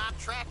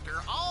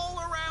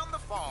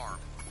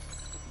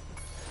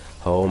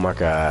 Oh my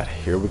god,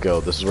 here we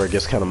go. This is where it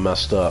gets kind of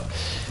messed up.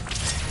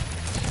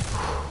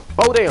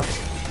 Oh damn!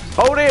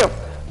 Oh damn!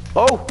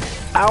 Oh!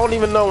 I don't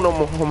even know no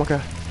more. Oh my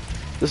god.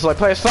 This is like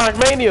playing Sonic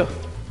Mania!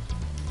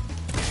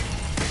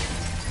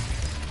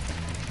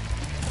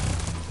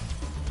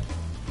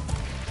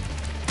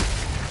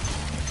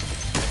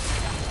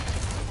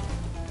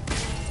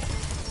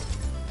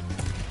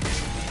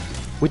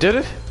 We did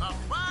it?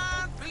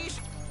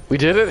 We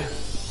did it?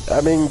 I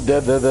mean,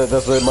 that's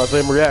my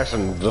same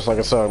reaction, just like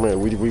a song,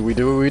 man. We did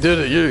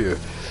it, yeah.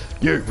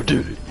 Yeah, we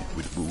did it.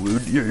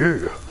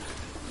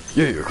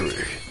 Yeah,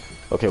 great.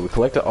 Okay, we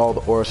collected all the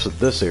ores for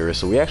this area,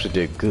 so we actually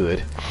did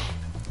good.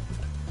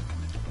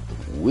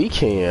 We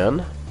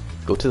can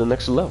go to the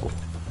next level.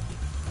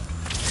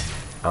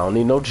 I don't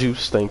need no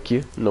juice, thank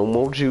you. No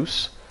more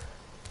juice.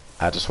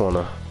 I just want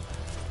to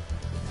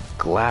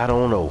glide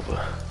on over.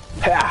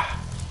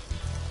 Ha!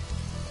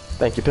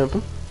 Thank you,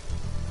 Pimpin'.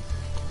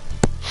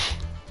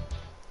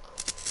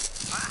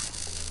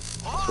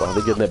 That's why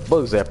they're getting that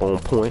bug zap on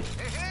point.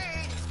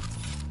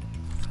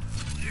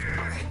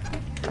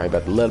 I ain't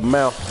about to let him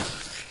out.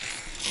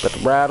 About to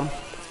ride him.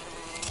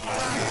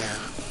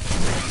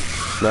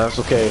 Nah, it's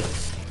okay.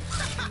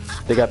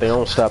 They got their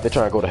own stop. They're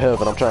trying to go to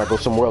heaven. I'm trying to go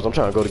somewhere else. I'm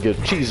trying to go to get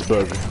a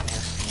cheeseburger.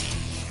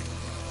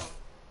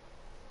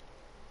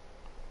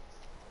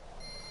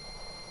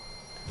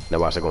 Now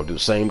watch, they're gonna do the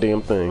same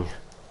damn thing.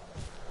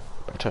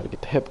 I'm trying to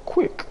get to heaven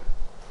quick.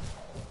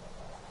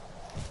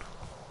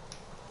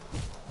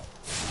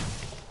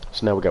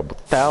 So now we got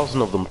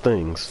 1,000 of them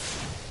things.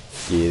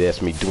 Yeah,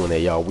 that's me doing that,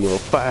 y'all. We on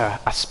fire.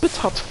 I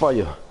spit out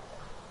fire.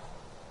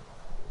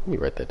 Let me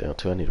write that down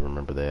too. I need to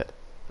remember that.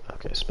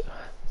 Okay, spit.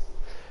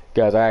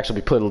 Guys, I actually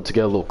be putting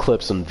together little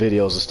clips and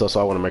videos and stuff, so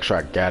I want to make sure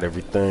I got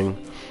everything.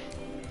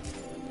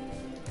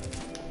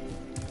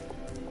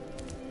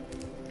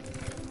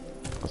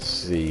 Let's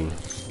see.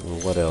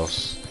 What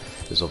else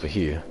is over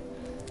here?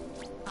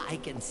 I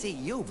can see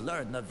you've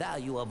learned the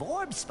value of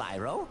orbs,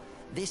 Spyro.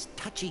 This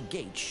touchy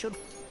gate should...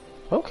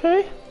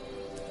 Okay.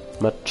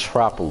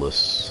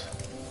 Metropolis.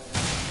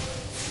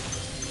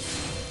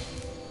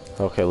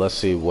 Okay, let's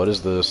see. What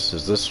is this?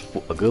 Is this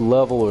a good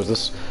level or is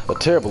this a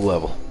terrible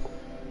level?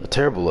 A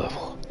terrible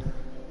level.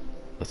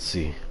 Let's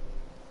see.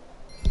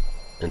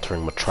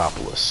 Entering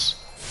Metropolis.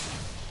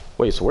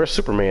 Wait, so where's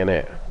Superman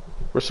at?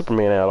 Where's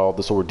Superman at all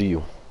this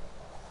ordeal?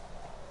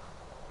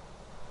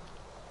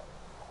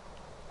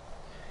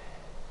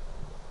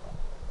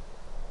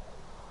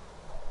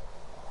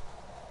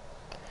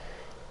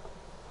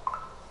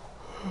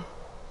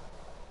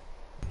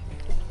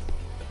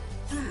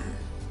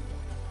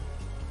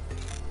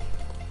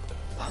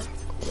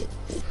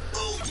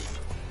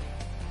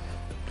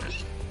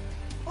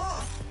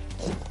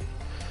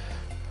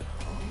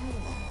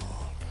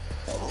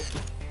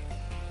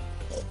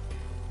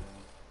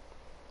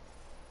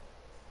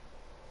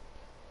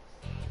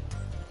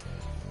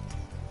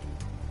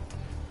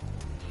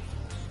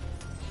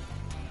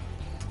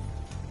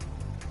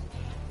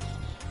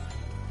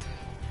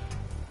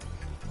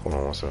 Hold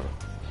on one second.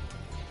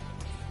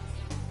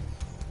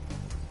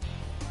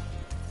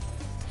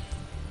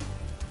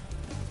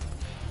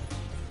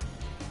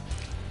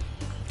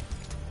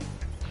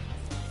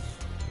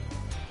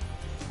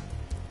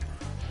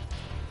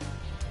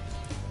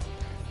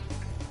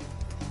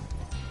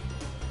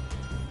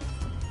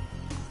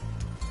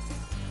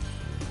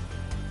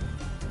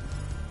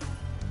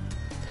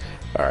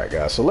 Alright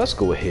guys, so let's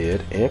go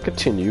ahead and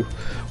continue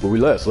where we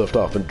last left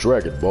off in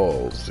Dragon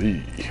Ball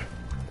Z.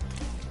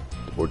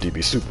 Or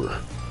DB Super.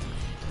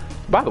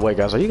 By the way,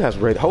 guys, are you guys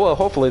ready? Well,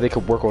 hopefully they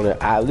could work on it.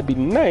 It'd be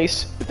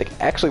nice if they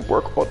could actually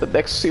work on the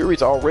next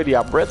series already.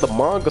 I've read the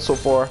manga so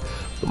far.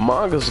 The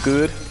manga's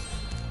good.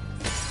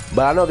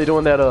 But I know they're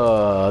doing that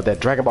that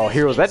Dragon Ball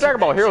Heroes. That Dragon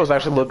Ball Heroes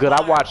actually look good.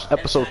 I watched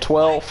episode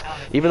 12.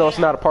 Even though it's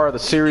not a part of the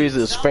series,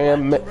 it's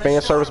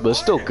fan service, but it's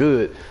still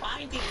good.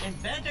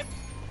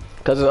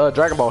 Because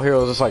Dragon Ball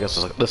Heroes is like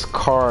this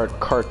card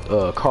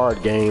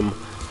game.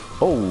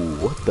 Oh,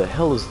 what the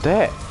hell is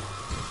that?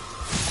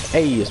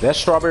 Hey, is that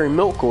strawberry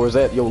milk or is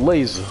that your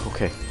laser?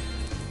 Okay.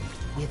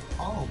 With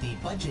all the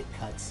budget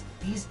cuts,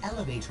 these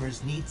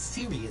elevators need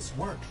serious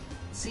work.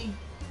 See,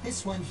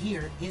 this one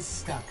here is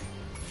stuck.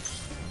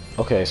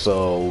 Okay,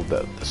 so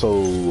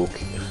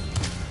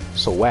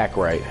whack,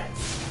 right?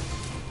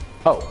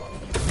 Oh,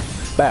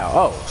 bow.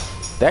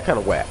 Oh, that kind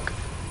of whack.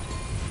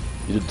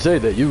 You didn't say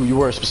that. You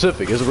weren't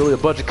specific. Is it really a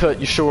budget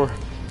cut? You sure?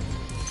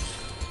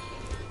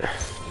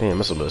 Damn,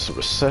 there's a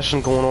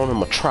recession going on in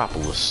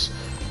Metropolis.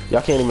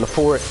 Y'all can't even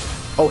afford it.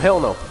 Oh, hell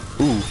no.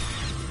 Ooh.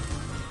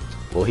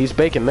 Well, he's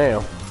baking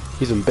now.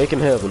 He's in baking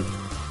heaven.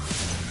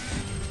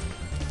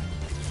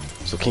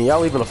 So can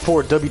y'all even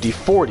afford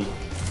WD-40?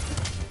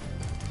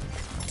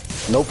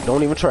 Nope,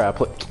 don't even try.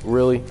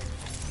 Really?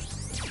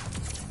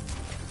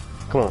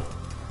 Come on.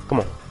 Come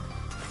on.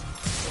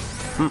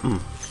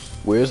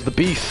 Where's the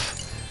beef?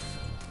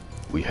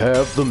 We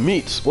have the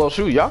meats. Well,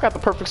 shoot, y'all got the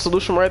perfect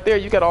solution right there.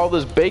 You got all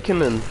this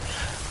bacon and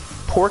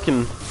pork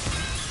and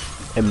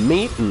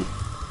meat, and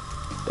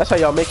that's how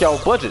y'all make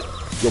y'all budget.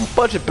 Your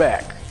budget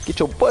back. Get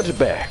your budget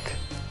back.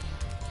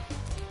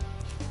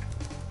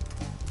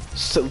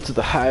 Sell to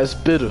the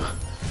highest bidder.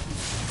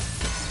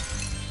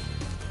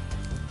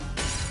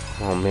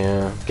 Oh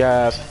man,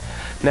 guys.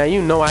 Now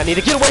you know I need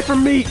to get away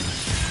from meat.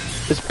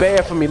 It's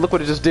bad for me. Look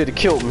what it just did. It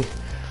killed me.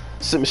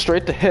 Sent me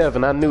straight to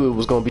heaven. I knew it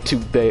was gonna be too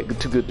bad,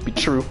 too good to be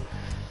true.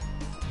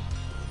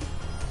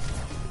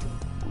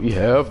 We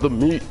have the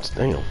meat.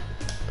 Damn.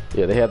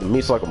 Yeah, they had the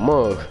meats like a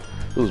mug.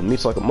 It was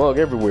meats like a mug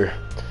everywhere.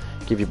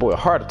 Give your boy a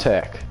heart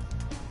attack.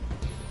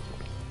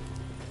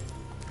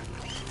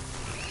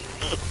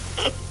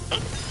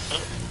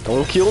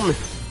 Don't kill me.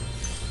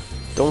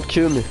 Don't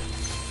kill me.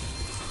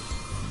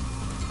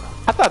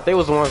 I thought they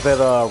was the ones that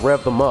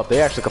revved them up.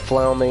 They actually could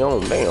fly on their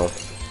own. Damn.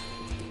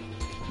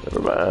 Never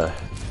mind.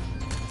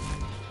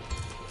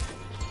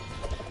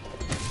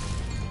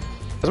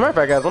 As a matter of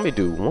fact, guys, let me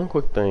do one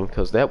quick thing,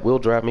 because that will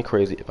drive me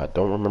crazy if I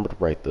don't remember to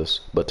write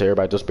this. But to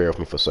everybody, just bear with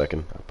me for a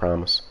second, I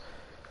promise.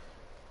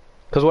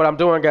 Because what I'm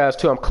doing, guys,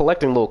 too, I'm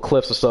collecting little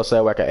clips and stuff so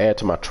that way I can add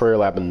to my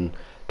trailer. I've been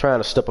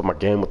trying to step up my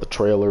game with the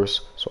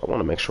trailers, so I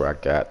want to make sure I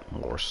got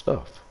more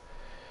stuff.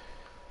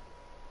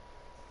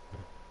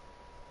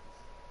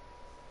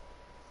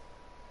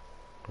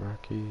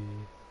 Rocky.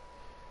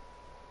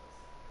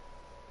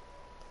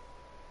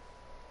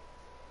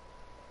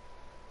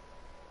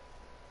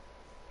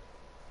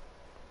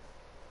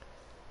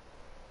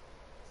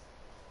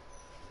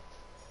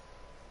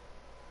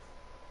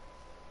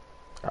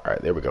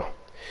 Alright, there we go.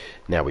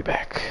 Now we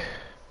back.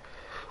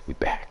 We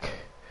back.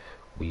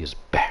 We is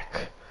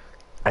back.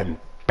 I'm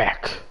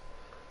back.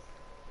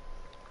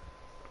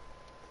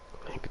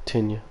 And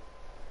continue.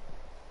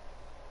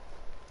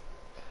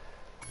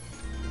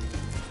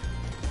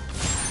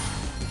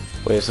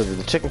 Wait, so did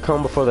the chicken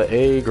come before the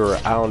egg, or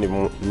I don't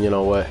even, you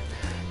know what?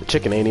 The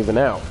chicken ain't even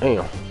out.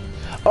 Damn.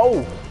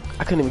 Oh!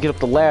 I couldn't even get up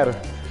the ladder.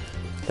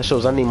 That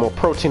shows I need more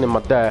protein in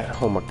my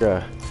diet. Oh my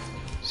god.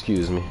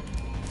 Excuse me.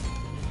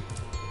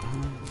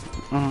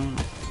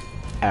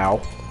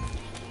 Ow.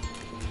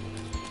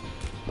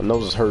 My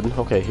nose is hurting.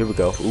 Okay, here we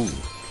go. Ooh.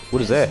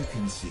 What is that? As you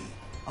can see,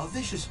 a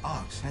vicious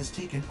ox has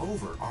taken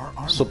over our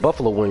army. So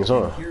buffalo wings,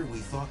 huh? And here we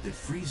thought that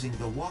freezing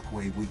the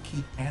walkway would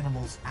keep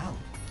animals out.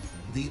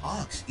 The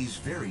ox is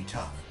very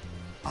tough.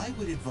 I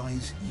would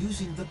advise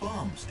using the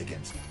bombs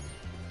against it.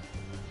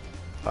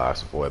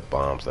 Ox avoid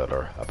bombs that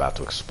are about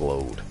to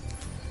explode.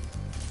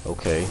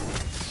 Okay.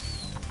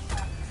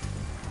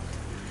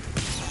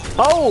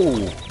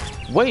 Oh!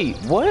 Wait,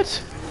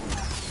 what?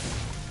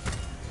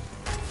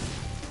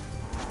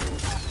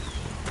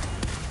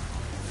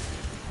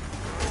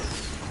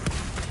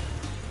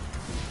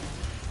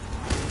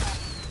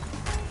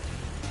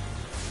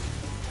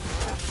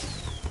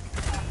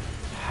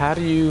 How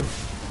do you...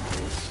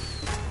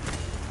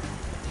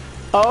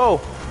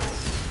 Oh!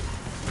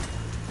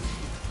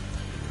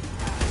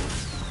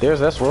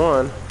 That's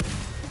one.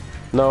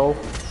 No,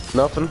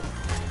 nothing.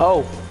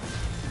 Oh!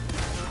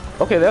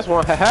 Okay, that's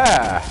one.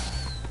 Haha!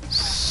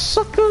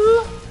 Sucker!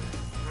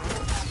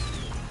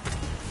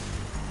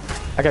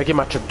 I gotta get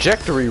my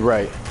trajectory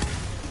right.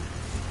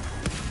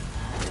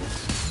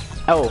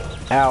 Oh,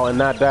 ow, and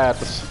not die at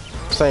the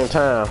same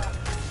time.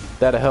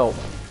 That'll help.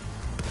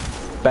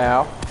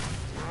 Bow.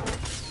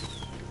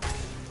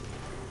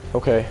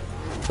 Okay,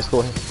 let's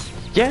go ahead.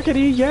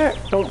 Yakety yak!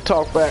 Don't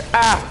talk back.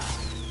 Ah!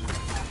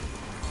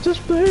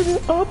 Just baby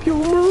up your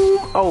room.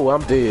 Oh,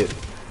 I'm dead.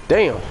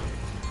 Damn.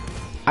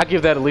 I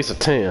give that at least a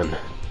 10.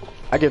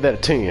 I give that a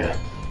 10.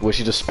 Where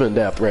she just spinned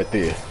out right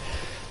there.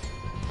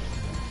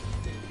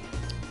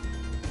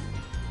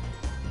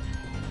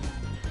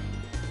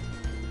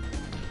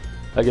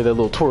 I give that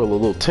little twirl a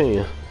little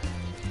 10.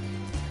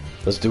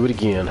 Let's do it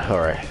again.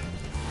 Alright.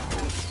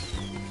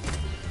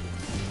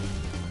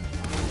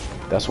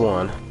 That's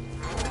one.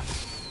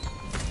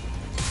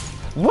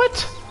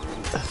 What?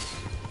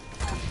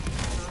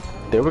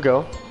 There we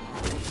go.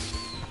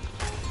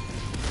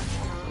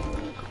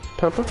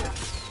 Pimper.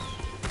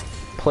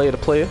 Player to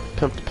player.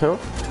 Pimp to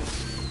pimp.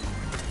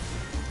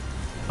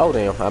 Oh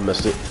damn, I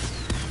missed it.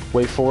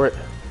 Wait for it.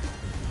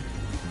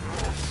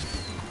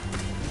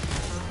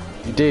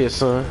 You did,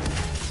 son.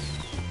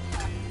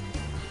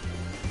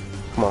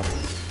 Come on.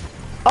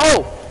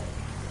 Oh!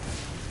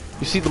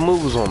 You see the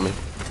moves on me.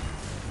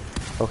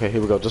 Okay,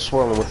 here we go. Just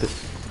swirling with it.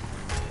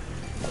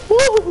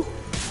 Woo!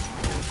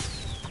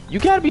 You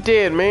gotta be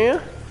dead,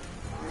 man.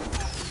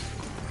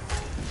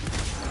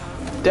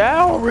 Die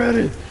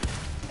already.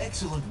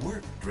 Excellent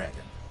work,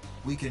 Dragon.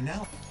 We can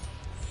now...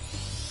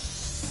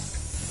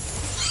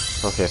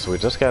 Okay, so we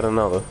just got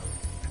another.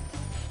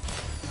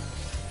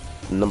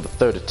 Number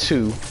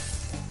 32.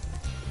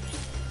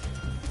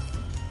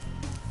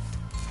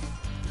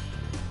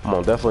 I'm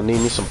gonna definitely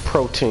need me some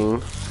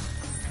protein.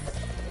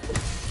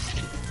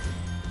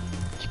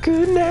 You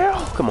good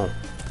now? Come on.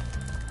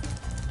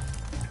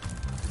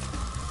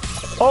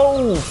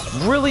 Oh,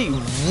 really?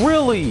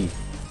 Really?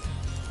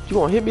 You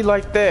gonna hit me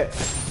like that?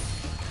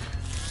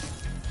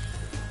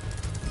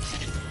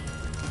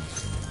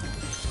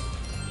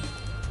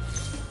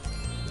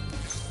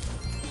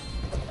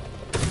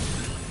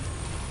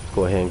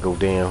 Go ahead and go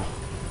down.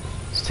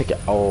 Let's take it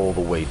all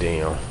the way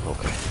down.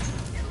 Okay.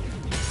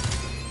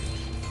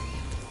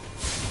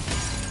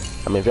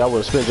 I mean, if y'all would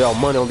have spent y'all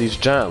money on these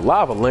giant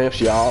lava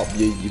lamps, y'all,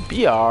 you'd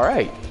be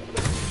alright.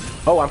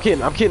 Oh, I'm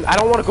kidding. I'm kidding. I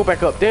don't want to go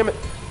back up. Damn it.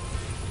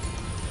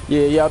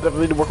 Yeah, y'all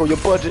definitely need to work on your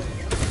budget.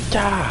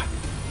 Yeah.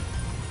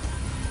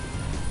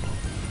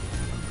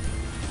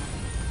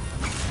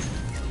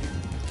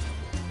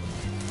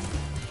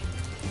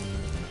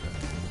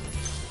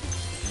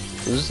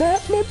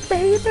 Zap me,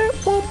 baby,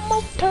 one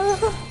more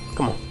time.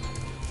 Come on.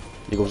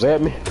 You go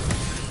zap me?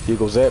 You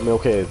go zap me?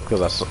 Okay,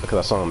 because I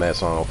sung that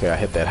song. Okay, I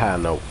hit that high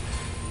note.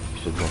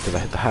 Because I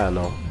hit the high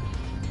note.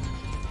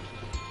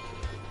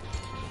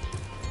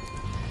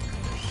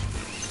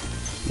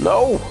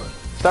 No!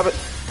 Stop it!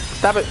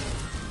 Stop it!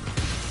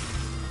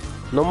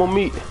 No more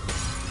meat.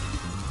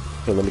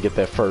 Okay, let me get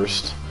that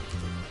first.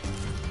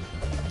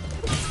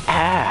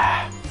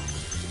 Ah!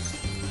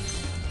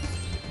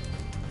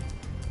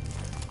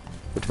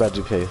 What you about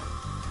to do, Kay?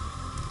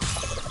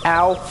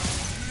 Ow!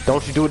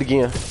 Don't you do it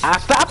again. Ah,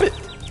 stop it!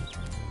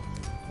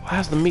 Why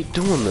is the meat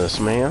doing this,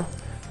 man?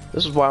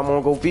 This is why I'm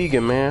gonna go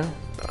vegan, man.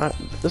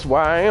 This is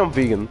why I am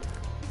vegan.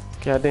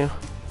 Goddamn.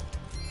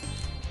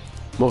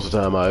 Most of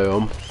the time I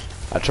am.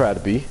 I try to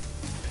be.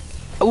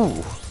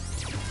 Ooh!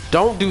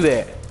 Don't do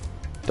that!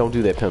 Don't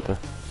do that, pimpin'.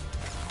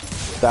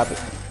 Stop it.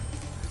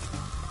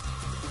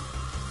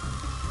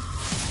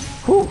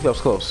 Whew, that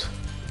was close.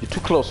 You're too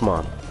close,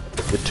 Mom.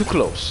 You're too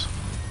close.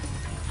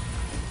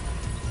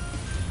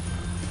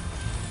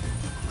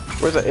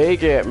 Where's the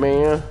egg at,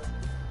 man?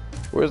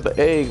 Where's the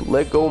egg?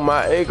 Let go of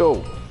my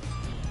ego.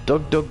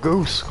 Duck, duck,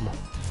 goose. Come on.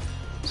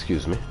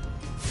 Excuse me.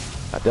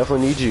 I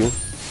definitely need you.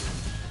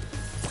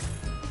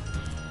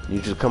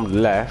 Need you to come to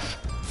life.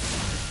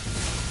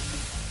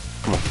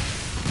 Come on.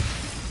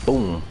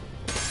 Boom.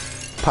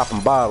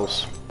 Popping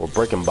bottles. Or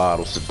breaking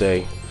bottles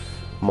today.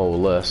 More or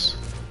less.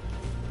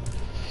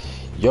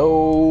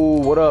 Yo,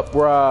 what up,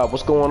 Rob?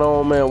 What's going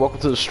on, man? Welcome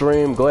to the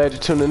stream. Glad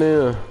you're tuning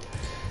in.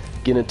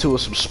 Getting into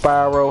some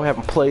Spyro.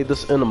 Haven't played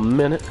this in a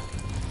minute.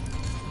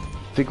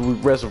 Figure we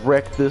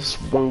resurrect this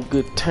one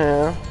good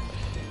time.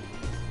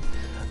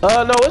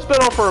 No, it's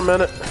been on for a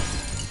minute.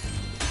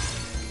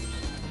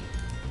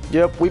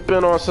 Yep, we've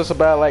been on since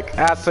about, like,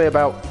 I'd say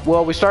about,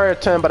 well, we started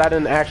at 10, but I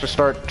didn't actually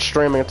start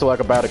streaming until like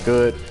about a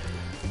good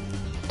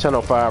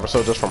 10:05 or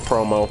so, just from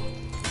promo.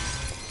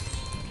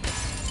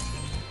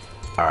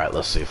 Alright,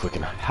 let's see if we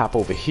can hop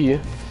over here.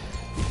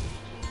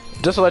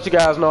 Just to let you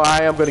guys know,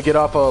 I am going to get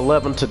off at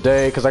 11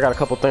 today because I got a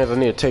couple things I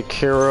need to take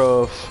care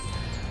of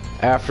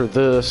after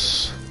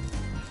this.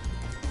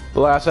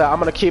 But like I said, I'm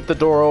going to keep the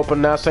door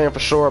open, not saying for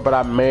sure, but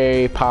I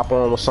may pop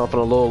on with something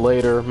a little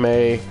later,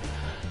 may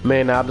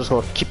not. I'm just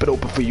going to keep it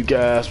open for you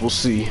guys, we'll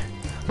see.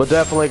 But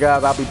definitely,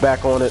 guys, I'll be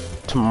back on it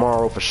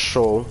tomorrow for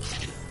sure.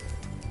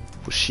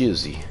 For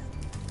shizzy.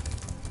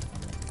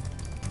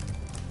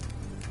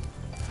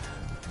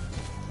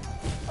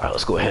 Alright,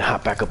 let's go ahead and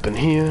hop back up in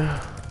here.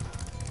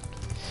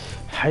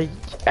 How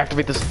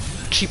activate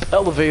this cheap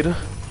elevator?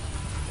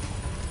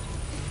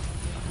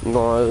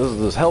 This is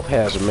this health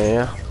hazard,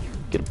 man.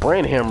 Get a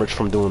brain hemorrhage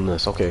from doing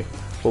this. Okay,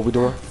 what we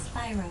doing?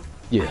 Spyro.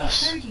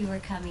 Yes. I heard you were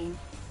coming.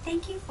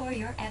 Thank you for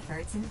your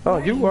efforts in Oh,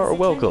 you are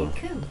welcome.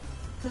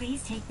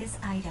 Please take this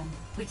item,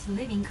 which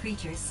living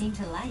creatures seem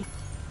to like.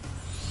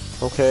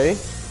 Okay.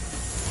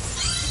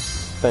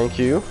 Thank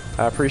you.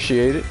 I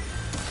appreciate it.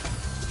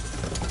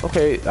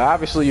 Okay,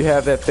 obviously you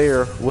have that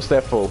there. What's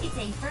that for? It's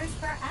a first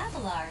for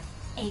Avalar.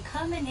 A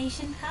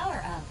combination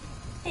power-up.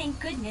 Thank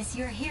goodness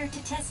you're here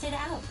to test it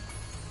out.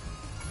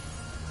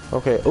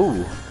 Okay,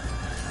 ooh.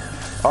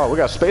 Oh, we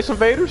got Space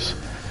Invaders?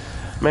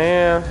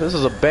 Man, this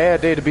is a bad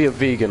day to be a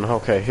vegan.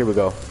 Okay, here we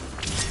go.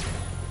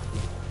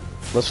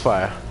 Let's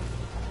fire.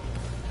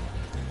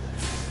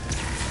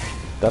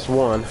 That's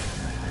one.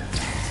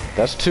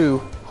 That's two.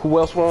 Who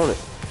else want it?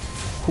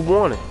 Who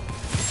want it?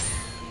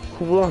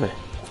 Who want it?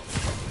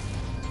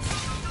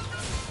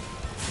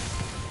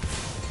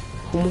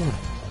 Who want it?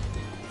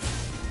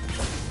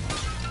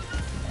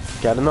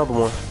 Got another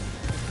one.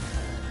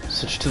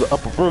 Sent you to the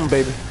upper room,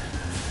 baby.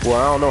 Well,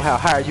 I don't know how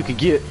high you could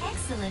get.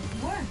 Excellent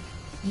work.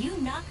 You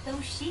knocked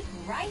those sheep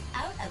right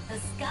out of the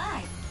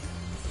sky.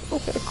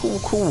 Okay, cool,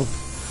 cool.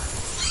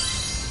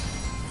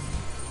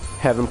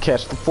 Have them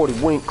catch the 40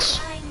 winks.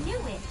 I knew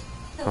it.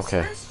 Those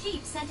okay. first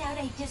sheep sent out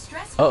a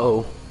distress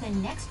call. The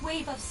next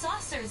wave of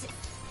saucers.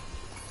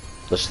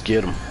 Let's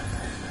get them.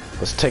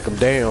 Let's take them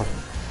down.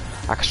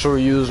 I can sure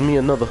use me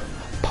another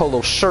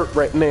polo shirt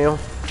right now.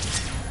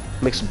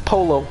 Make some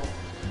polo.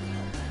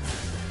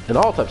 And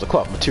all types of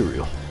cloth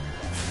material.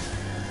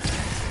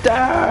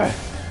 Die!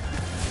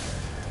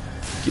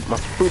 Get my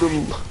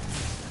freedom.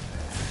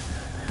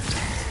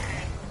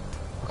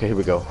 Okay, here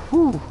we go.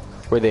 Whew.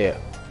 We're there.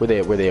 We're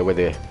there. We're there. We're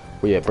there.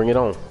 We're there. Bring it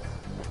on.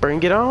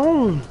 Bring it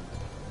on.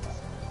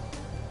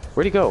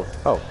 Where'd he go?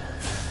 Oh.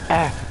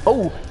 Ah.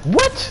 Oh.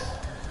 What?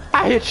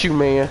 I hit you,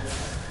 man.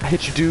 I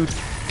hit you, dude.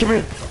 Come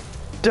here.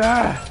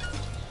 Die.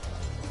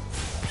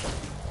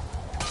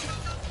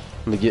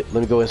 Let me go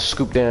ahead and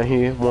scoop down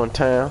here one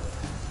time.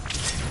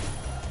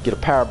 Get a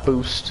power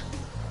boost.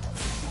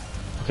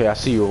 Okay, I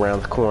see you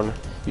around the corner.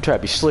 You try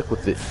to be slick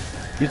with it.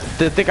 You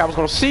didn't think I was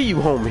gonna see you,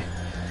 homie.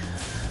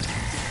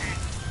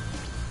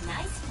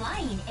 Nice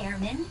flying,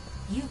 airman.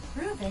 You've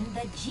proven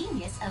the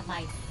genius of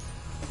my...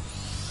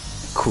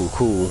 Cool,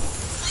 cool.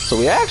 So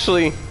we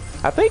actually,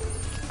 I think,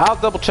 I'll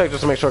double check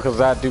just to make sure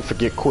because I do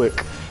forget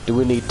quick. Do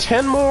we need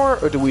 10 more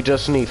or do we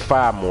just need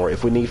 5 more?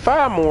 If we need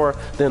 5 more,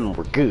 then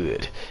we're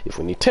good. If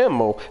we need 10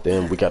 more,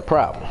 then we got a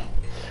problem.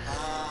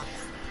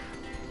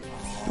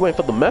 You waiting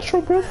for the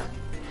metro, bro?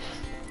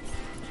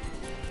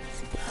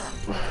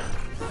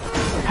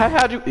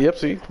 How'd you? Yep,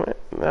 see,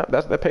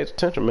 that pays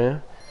attention,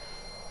 man.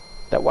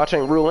 That watch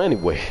ain't real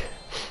anyway.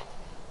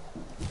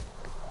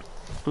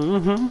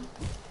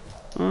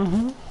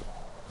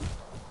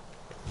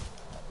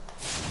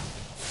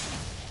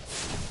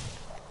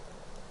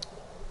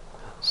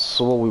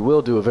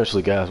 will do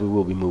eventually, guys, we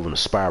will be moving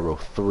to Spyro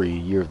 3,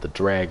 Year of the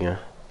Dragon.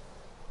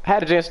 I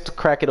had a chance to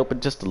crack it open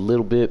just a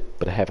little bit,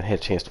 but I haven't had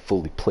a chance to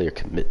fully play or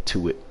commit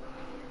to it.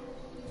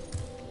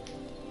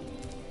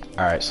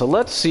 Alright, so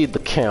let's see the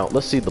count.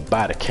 Let's see the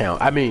body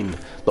count. I mean,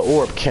 the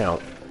orb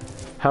count.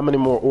 How many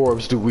more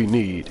orbs do we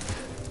need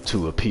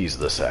to appease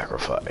the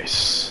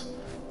sacrifice?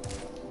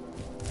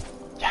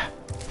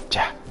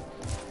 Yeah.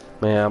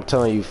 Man, I'm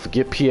telling you,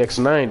 forget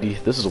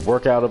PX90. This is a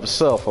workout of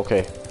itself.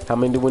 Okay, how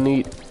many do we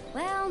need?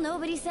 Well,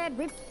 nobody said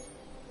rip.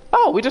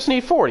 Oh, we just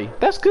need 40.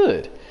 That's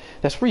good.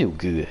 That's real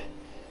good.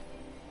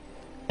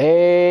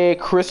 Hey,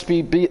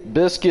 Crispy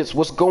Biscuits,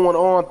 what's going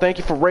on? Thank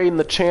you for raiding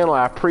the channel.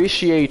 I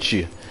appreciate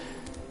you.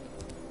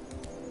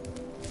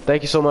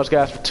 Thank you so much,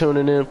 guys, for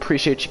tuning in.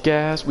 Appreciate you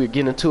guys. We're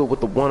getting into it with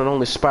the one and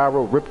only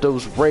Spyro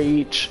Riptos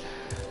Rage.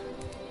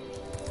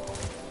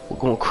 We're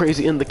going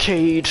crazy in the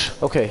cage.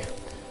 Okay.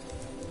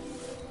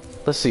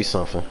 Let's see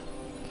something.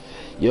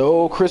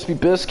 Yo, Crispy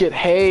Biscuit.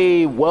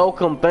 Hey,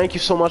 welcome. Thank you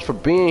so much for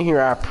being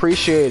here. I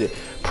appreciate it.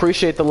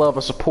 Appreciate the love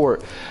and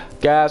support.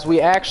 Guys,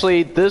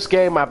 this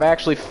game I've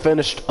actually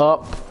finished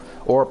up,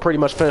 or pretty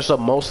much finished up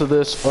most of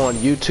this on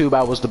YouTube.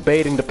 I was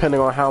debating, depending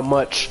on how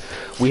much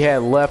we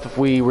had left, if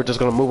we were just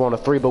going to move on to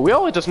 3, but we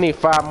only just need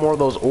 5 more of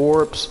those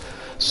orbs.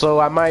 So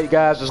I might,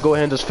 guys, just go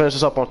ahead and just finish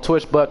this up on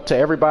Twitch. But to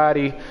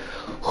everybody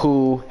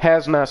who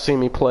has not seen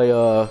me play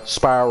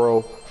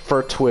Spyro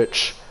for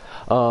Twitch,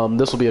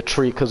 this will be a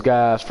treat, because,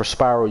 guys, for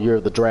Spyro Year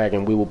of the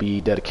Dragon, we will be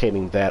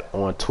dedicating that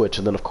on Twitch.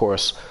 And then, of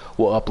course,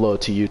 we'll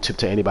upload to YouTube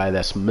to anybody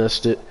that's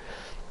missed it.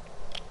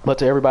 But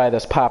to everybody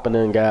that's popping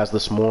in, guys,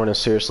 this morning,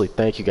 seriously,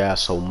 thank you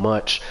guys so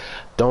much.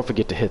 Don't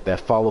forget to hit that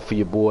follow for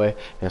your boy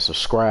and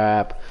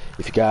subscribe.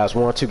 If you guys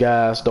want to,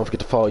 guys, don't forget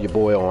to follow your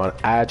boy on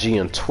IG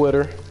and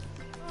Twitter,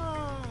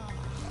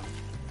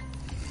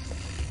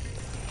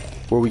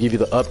 where we give you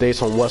the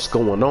updates on what's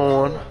going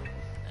on.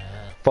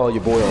 Follow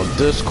your boy on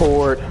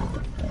Discord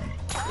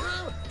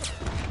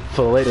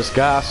for the latest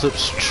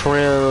gossips,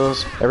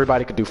 trends.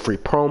 Everybody can do free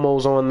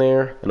promos on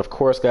there. And of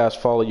course, guys,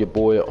 follow your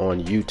boy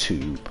on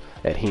YouTube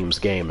at Heems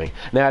Gaming.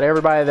 Now, to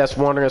everybody that's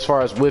wondering, as far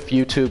as with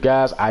YouTube,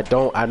 guys, I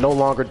no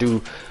longer do.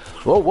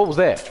 Whoa, what was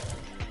that?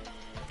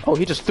 Oh,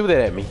 he just threw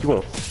that at me. You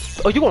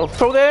gonna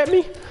throw that at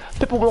me?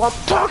 People, while I'm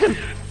talking.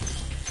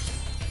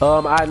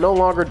 I no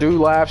longer do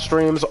live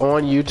streams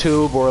on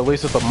YouTube, or at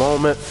least at the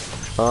moment.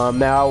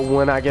 Now,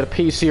 when I get a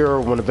PC, or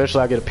when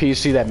eventually I get a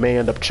PC, that may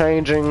end up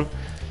changing.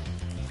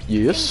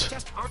 Yes.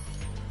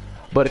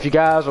 But if you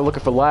guys are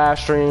looking for live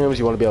streams,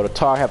 you want to be able to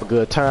talk, have a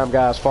good time,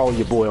 guys, follow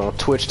your boy on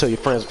Twitch. Tell your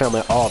friends and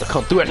family all to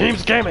come through at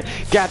Heems Gaming.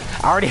 God,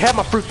 I already had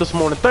my fruit this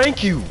morning.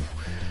 Thank you.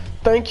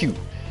 Thank you.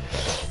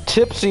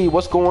 Tipsy,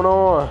 what's going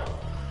on?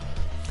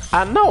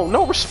 I know,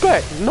 no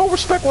respect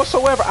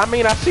whatsoever. I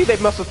mean, I see they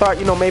must have thought,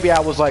 you know, maybe I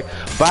was like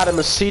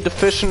vitamin C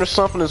deficient or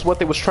something is what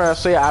they was trying to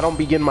say. I don't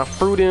be getting my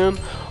fruit in,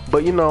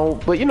 but you know,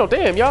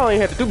 damn, y'all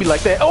ain't have to do me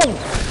like that. Oh,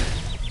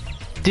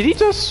 did he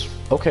just?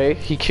 Okay,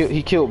 he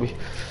killed me.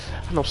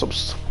 I know some.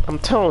 I'm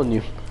telling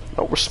you,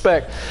 no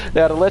respect.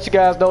 Now, to let you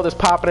guys know this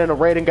popping in the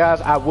rating, guys,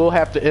 I will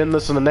have to end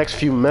this in the next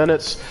few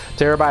minutes.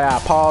 To everybody, I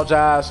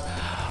apologize.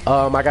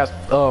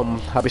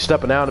 I'll be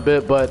stepping out a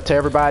bit, but to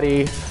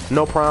everybody,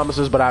 no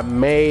promises, but I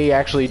may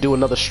actually do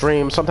another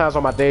stream. Sometimes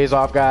on my days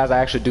off, guys, I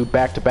actually do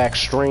back-to-back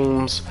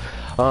streams.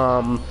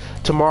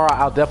 Tomorrow,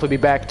 I'll definitely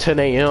be back 10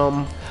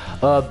 a.m.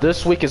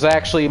 This week is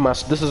actually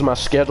this is my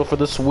schedule for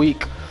this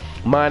week,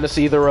 minus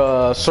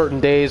either certain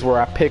days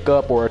where I pick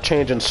up or a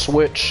change and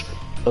switch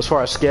as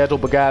far as schedule.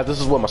 But guys, this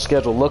is what my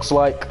schedule looks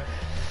like.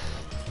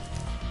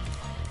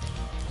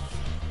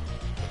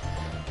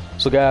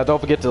 So guys, don't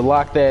forget to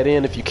lock that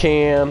in if you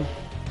can.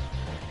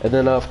 And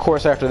then of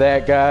course after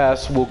that,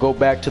 guys, we'll go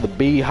back to the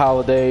B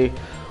holiday,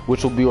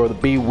 which will be, or the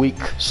B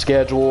week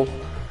schedule.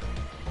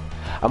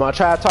 I'm gonna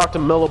try to talk to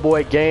Miller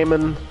Boy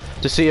Gaming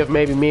to see if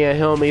maybe me and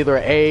him either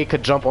A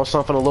could jump on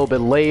something a little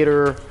bit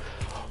later,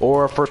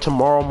 or for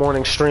tomorrow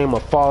morning stream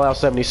of Fallout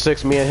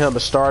 76, me and him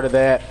have started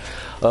that.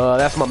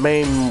 That's my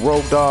main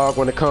rogue dog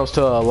when it comes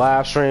to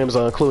live streams,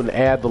 including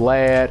Add the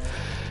Lad.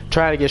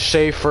 Trying to get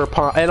Schaefer,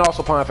 and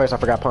also Ponface. I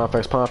forgot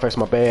Ponface. Ponface,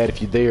 my bad.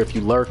 If you there, if you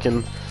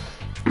lurking.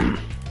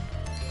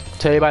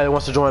 To anybody that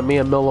wants to join me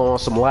and Miller on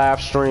some live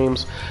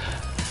streams,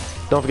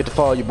 don't forget to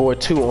follow your boy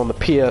too on the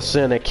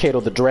PSN at Kato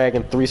the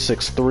Dragon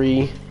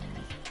 363.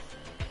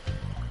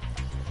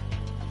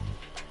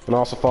 And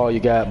also follow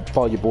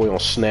your boy on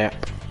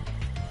Snap.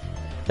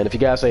 And if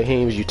you guys say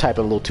Heems, you typing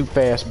a little too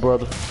fast,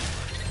 brother,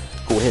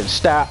 go ahead and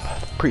stop.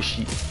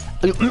 Appreciate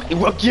it.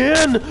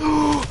 Again!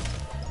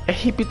 And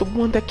he be the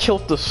one that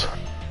killed us.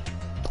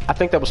 I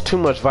think that was too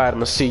much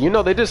vitamin C. You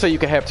know, they did say you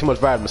can have too much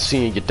vitamin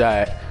C in your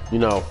diet, you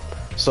know.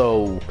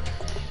 So,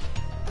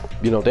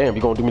 you know, damn,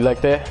 you gonna do me like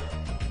that?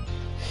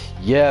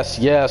 Yes,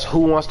 yes. Who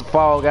wants to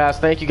follow, guys?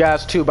 Thank you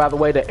guys too, by the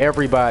way, to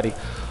everybody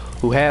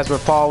who has been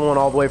following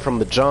all the way from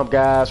the jump,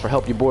 guys, for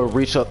helping your boy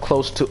reach up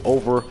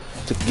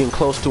getting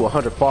close to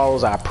 100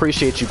 followers. I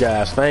appreciate you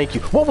guys. Thank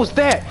you. What was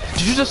that?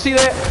 Did you just see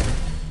that?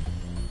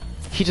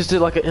 He just did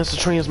like an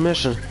instant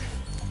transmission.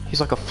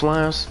 He's like a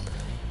flying.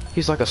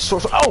 He's like a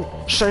sorcerer.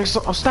 Oh, Shanks,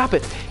 oh, stop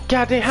it.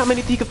 God damn, how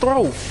many he can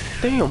throw?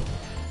 Damn.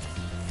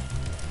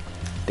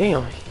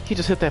 Damn, he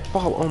just hit that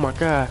ball. Oh my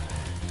god.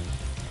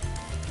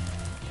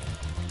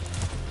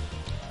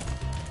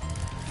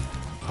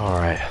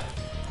 Alright.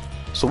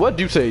 So what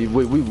do you say?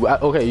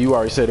 Okay, you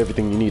already said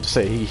everything you need to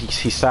say.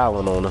 He's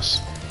silent on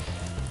us.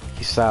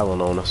 He's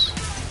silent on us.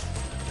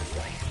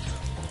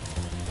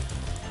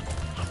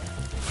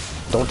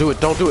 Don't do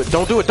it, don't do it,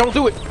 don't do it, don't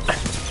do it!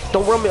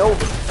 Don't run me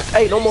over.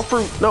 Hey, no more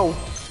fruit, no.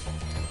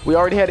 We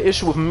already had an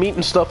issue with meat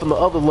and stuff in the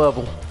other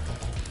level.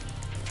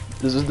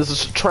 This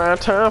is a trying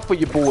time for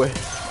you, boy.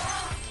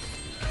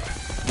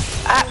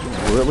 Ah,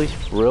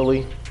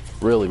 really,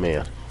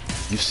 man.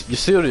 You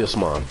serious,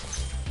 man?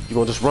 You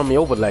gonna just run me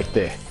over like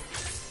that?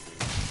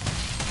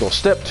 You gonna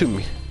step to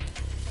me?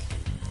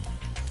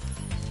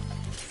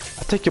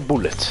 I'll take your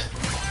bullet.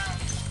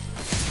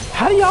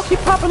 How do y'all keep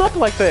popping up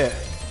like that?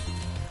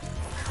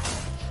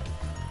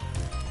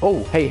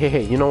 Oh,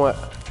 hey, you know what?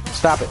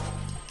 Stop it.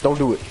 Don't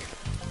do it.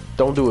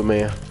 Don't do it,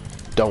 man.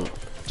 Don't.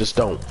 Just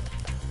don't.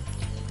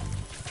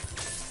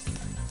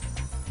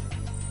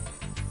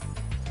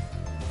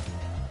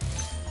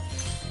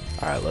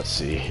 Alright, let's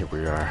see. Here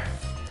we are.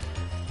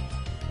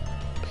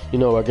 You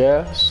know, I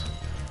guess.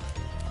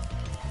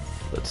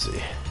 Let's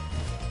see.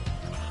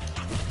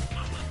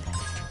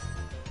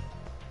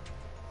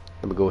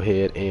 Let me go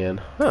ahead and...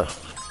 Huh.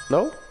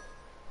 No?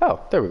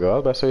 Oh, there we go. I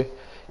was about to say,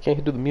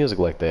 can't do the music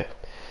like that.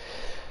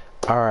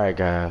 Alright,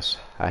 guys.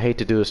 I hate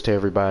to do this to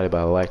everybody, but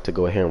I like to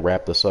go ahead and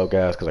wrap this up,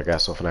 guys, because I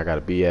got something I got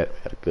to be at.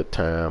 Had a good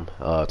time.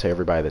 To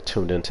everybody that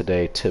tuned in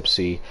today,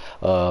 Tipsy.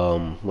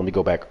 Let me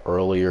go back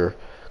earlier.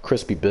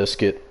 Crispy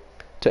Biscuit.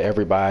 To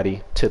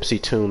everybody, Tipsy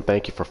Tune,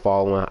 thank you for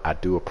following. I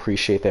do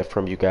appreciate that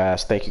from you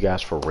guys. Thank you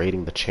guys for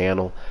rating the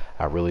channel.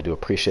 I really do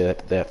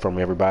appreciate that from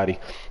everybody.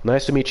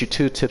 Nice to meet you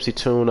too, Tipsy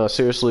Tune.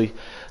 Seriously,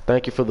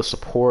 thank you for the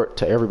support.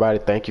 To everybody,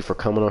 thank you for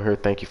coming on here.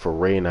 Thank you for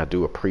rating. I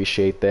do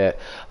appreciate that.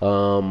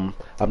 I'm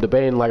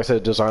debating, like I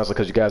said, just honestly,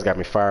 because you guys got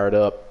me fired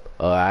up.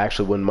 I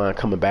actually wouldn't mind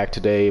coming back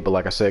today, but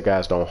like I said,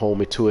 guys, don't hold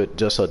me to it.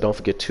 Just don't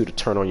forget to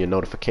turn on your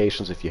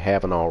notifications if you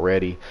haven't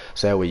already,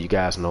 so that way you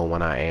guys know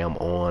when I am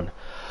on.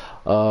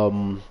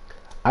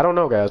 I don't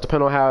know, guys.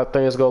 Depending on how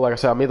things go, like I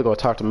said, I'm either going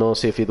to talk to Mill and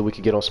see if either we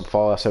could get on some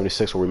Fallout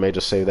 76, or we may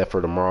just save that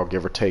for tomorrow,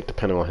 give or take,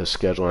 depending on his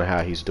schedule and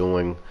how he's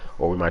doing,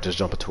 or we might just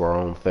jump into our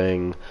own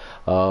thing.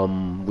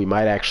 We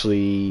might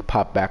actually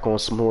pop back on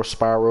some more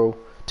Spyro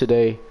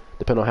today,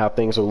 depending on how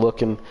things are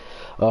looking.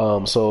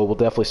 So we'll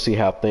definitely see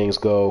how things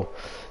go.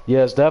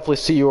 Yes, definitely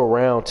see you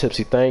around,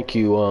 Tipsy. Thank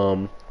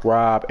you.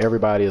 Rob,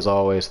 everybody, as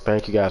always,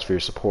 thank you guys for your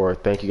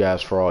support. Thank you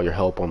guys for all your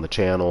help on the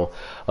channel.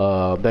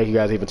 Thank you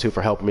guys even too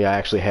for helping me. I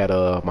actually had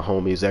my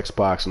homie's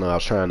Xbox, and I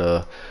was trying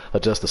to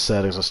adjust the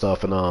settings and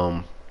stuff,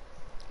 and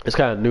it's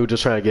kind of new,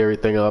 just trying to get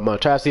everything up. I'm gonna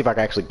try to see if I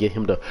can actually get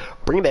him to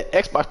bring that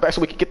Xbox back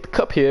so we can get the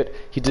Cuphead.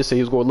 He just said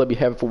he was going to let me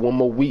have it for one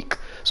more week,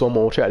 so I'm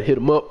gonna try to hit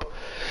him up,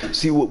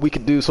 see what we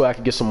can do so I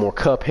can get some more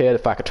Cuphead.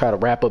 If I could try to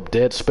wrap up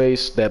Dead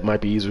Space, that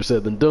might be easier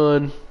said than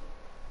done.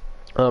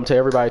 To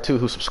everybody too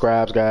who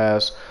subscribes,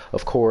 guys,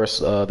 of course,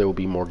 there will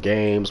be more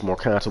games, more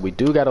content. We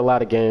do got a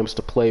lot of games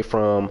to play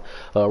from.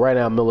 Right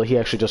now, Miller, he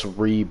actually just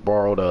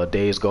re-borrowed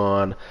Days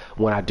Gone.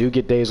 When I do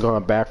get Days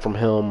Gone back from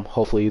him,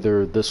 hopefully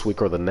either this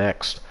week or the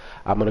next,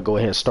 I'm going to go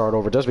ahead and start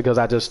over, just because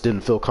I just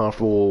didn't feel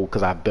comfortable,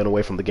 because I've been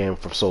away from the game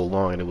for so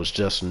long and it was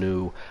just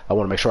new. I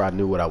want to make sure I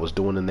knew what I was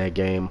doing in that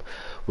game.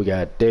 We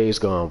got Days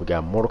Gone, we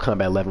got Mortal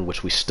Kombat 11,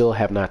 which we still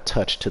have not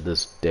touched to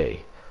this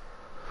day.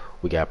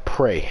 We got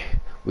Prey.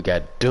 We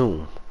got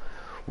Doom.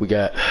 We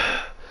got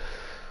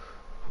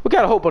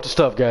a whole bunch of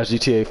stuff, guys.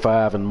 GTA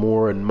 5 and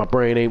more, and my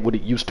brain ain't what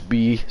it used to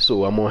be,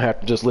 so I'm gonna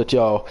have to just let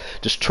y'all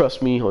just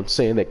trust me on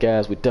saying that,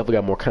 guys. We definitely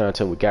got more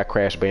content. We got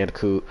Crash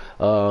Bandicoot.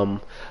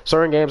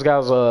 Certain games,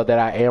 guys, that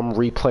I am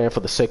replaying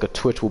for the sake of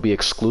Twitch will be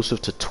exclusive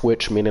to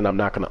Twitch, meaning I'm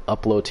not gonna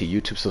upload to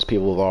YouTube since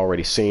people have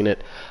already seen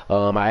it.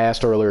 I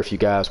asked earlier if you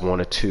guys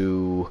wanted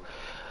to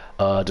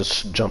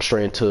just jump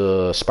straight into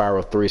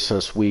Spyro 3,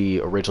 since we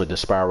originally did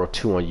Spyro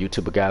 2 on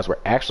YouTube. But guys, we're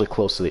actually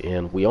close to the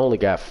end. We only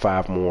got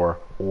 5 more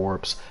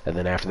orbs, and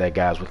then after that,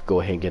 guys, we can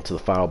go ahead and get to the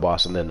final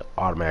boss and then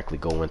automatically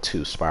go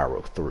into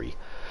Spyro 3.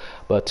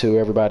 But to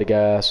everybody,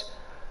 guys,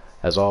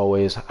 as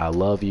always, I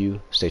love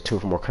you. Stay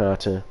tuned for more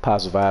content.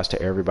 Positive vibes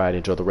to everybody.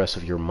 Enjoy the rest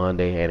of your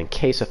Monday, and in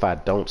case if I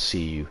don't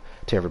see you,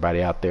 to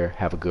everybody out there,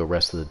 have a good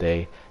rest of the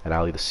day, and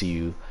I'll either see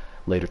you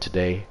later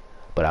today,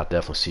 but I'll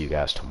definitely see you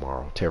guys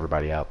tomorrow. To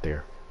everybody out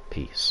there,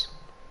 peace.